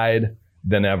unified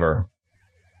than ever.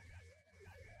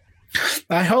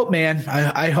 I hope, man.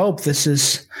 I hope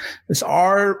this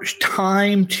our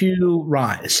time to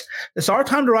rise. It's our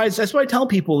time to rise. That's what I tell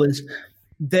people is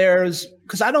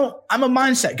because I'm a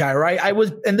mindset guy, right? I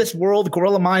was in this world,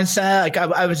 guerrilla mindset. Like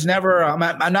I was never,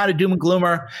 I'm not a doom and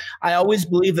gloomer. I always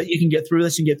believe that you can get through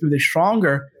this and get through this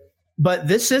stronger. But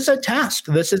this is a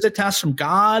test. This is a test from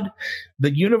God,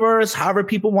 the universe, however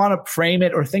people want to frame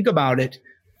it or think about it.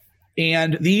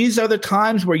 And these are the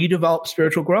times where you develop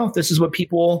spiritual growth. This is what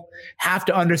people have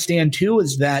to understand too,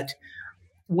 is that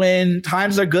when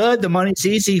times are good, the money's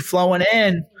easy flowing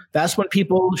in. That's when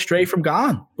people stray from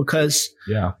God because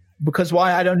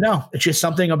why? I don't know. It's just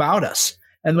something about us.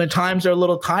 And when times are a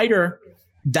little tighter,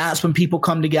 that's when people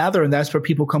come together and that's where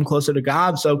people come closer to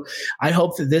God. So I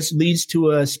hope that this leads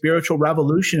to a spiritual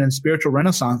revolution and spiritual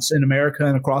renaissance in America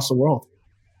and across the world.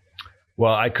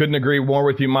 Well, I couldn't agree more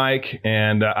with you, Mike.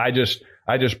 And I just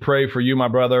pray for you, my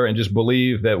brother, and just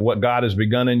believe that what God has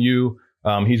begun in you,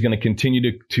 He's going to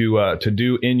continue to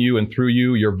do in you and through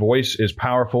you. Your voice is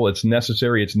powerful. It's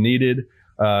necessary. It's needed.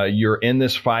 You're in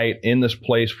this fight, in this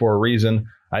place for a reason.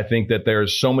 I think that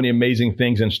there's so many amazing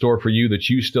things in store for you that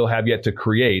you still have yet to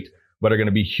create, but are going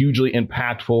to be hugely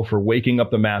impactful for waking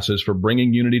up the masses, for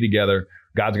bringing unity together.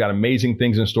 God's got amazing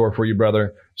things in store for you,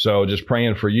 brother. So just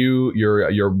praying for you,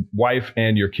 your wife,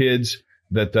 and your kids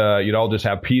that you'd all just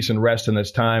have peace and rest in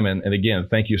this time. And again,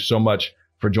 thank you so much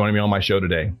for joining me on my show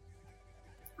today.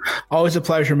 Always a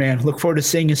pleasure, man. Look forward to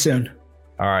seeing you soon.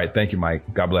 All right. Thank you,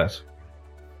 Mike. God bless.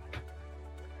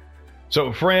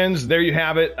 So, friends, there you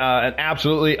have it. An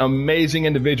absolutely amazing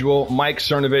individual, Mike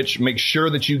Cernovich. Make sure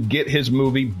that you get his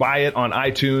movie. Buy it on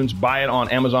iTunes. Buy it on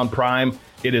Amazon Prime.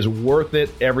 It is worth it.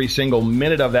 Every single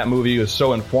minute of that movie is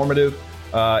so informative.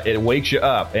 It wakes you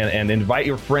up, and invite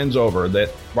your friends over.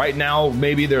 That right now,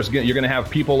 maybe you're going to have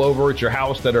people over at your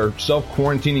house that are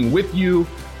self-quarantining with you,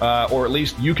 or at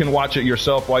least you can watch it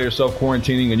yourself while you're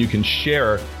self-quarantining, and you can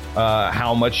share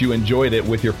how much you enjoyed it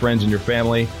with your friends and your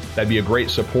family. That'd be a great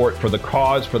support for the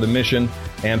cause, for the mission,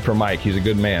 and for Mike. He's a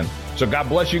good man. So God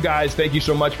bless you guys. Thank you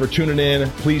so much for tuning in.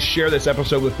 Please share this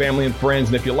episode with family and friends.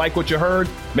 And if you like what you heard,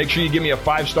 make sure you give me a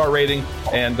 5-star rating,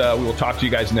 and we will talk to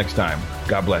you guys next time.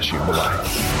 God bless you.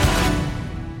 Bye-bye.